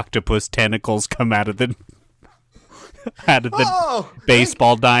octopus tentacles come out of the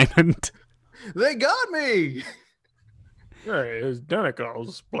baseball diamond. They got me. Hey, his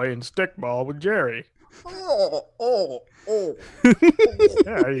tentacles playing stickball with Jerry. Oh.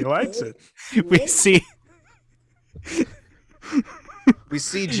 Yeah, he likes it. We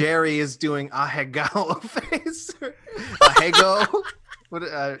see Jerry is doing ahegao face. Ahego. What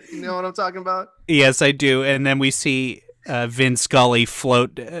you know what I'm talking about? Yes, I do. And then we see Vin Scully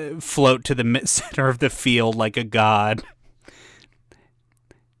float to the center of the field like a god.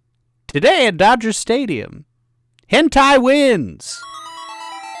 Today at Dodger Stadium, hentai wins.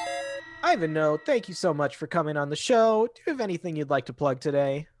 Ivan Ngo, thank you so much for coming on the show. Do you have anything you'd like to plug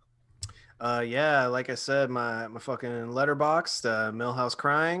today? Yeah, like I said, my fucking Letterboxd, Millhouse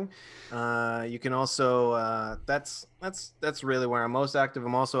Crying. You can also that's really where I'm most active.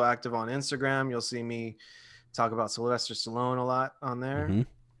 I'm also active on Instagram. You'll see me talk about Sylvester Stallone a lot on there.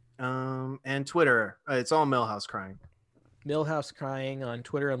 Mm-hmm. And Twitter. It's all Millhouse Crying. Millhouse Crying on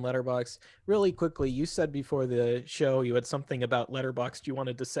Twitter and Letterboxd. Really quickly, you said before the show you had something about Letterboxd you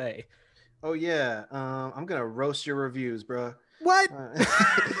wanted to say. Oh yeah, I'm gonna roast your reviews, bro. What?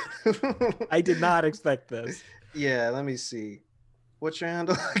 I did not expect this. Yeah, let me see. What's your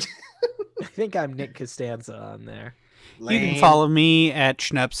handle? I think I'm Nick Costanza on there. You can follow me at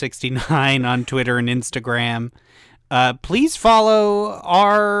Schnup69 on Twitter and Instagram. Please follow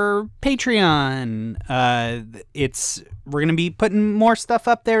our Patreon. We're gonna be putting more stuff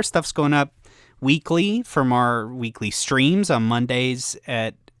up there. Stuff's going up weekly from our weekly streams on Mondays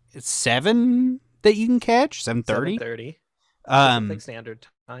at 7 that you can catch 7:30. 7:30. Pacific Standard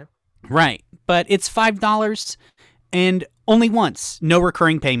Time. Right, but it's $5 and only once. No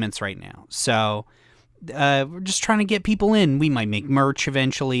recurring payments right now. So we're just trying to get people in. We might make merch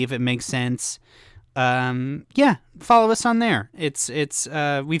eventually if it makes sense. Yeah, follow us on there. It's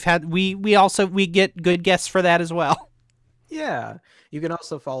we get good guests for that as well. Yeah. You can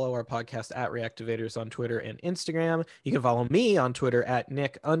also follow our podcast at Reactivators on Twitter and Instagram. You can follow me on Twitter at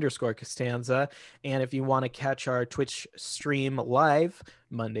Nick_Costanza. And if you want to catch our Twitch stream live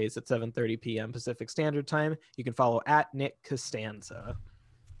Mondays at 7:30 p.m. Pacific Standard Time, you can follow at Nick Costanza.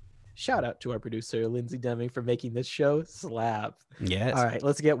 Shout out to our producer, Lindsay Deming, for making this show slap. Yes. All right,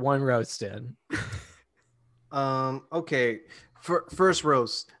 let's get one roast in. Okay. First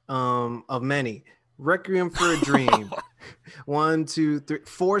roast of many. Requiem for a Dream. 1, 2, 3,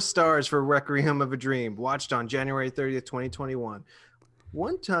 4 stars for Requiem of a Dream. Watched on January 30th, 2021.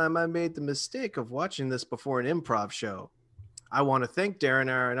 One time I made the mistake of watching this before an improv show. I want to thank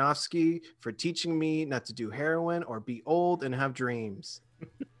Darren Aronofsky for teaching me not to do heroin or be old and have dreams.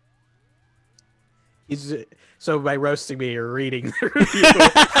 So by roasting me, you're reading the review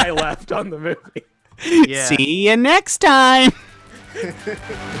I left on the movie. Yeah. See you next time.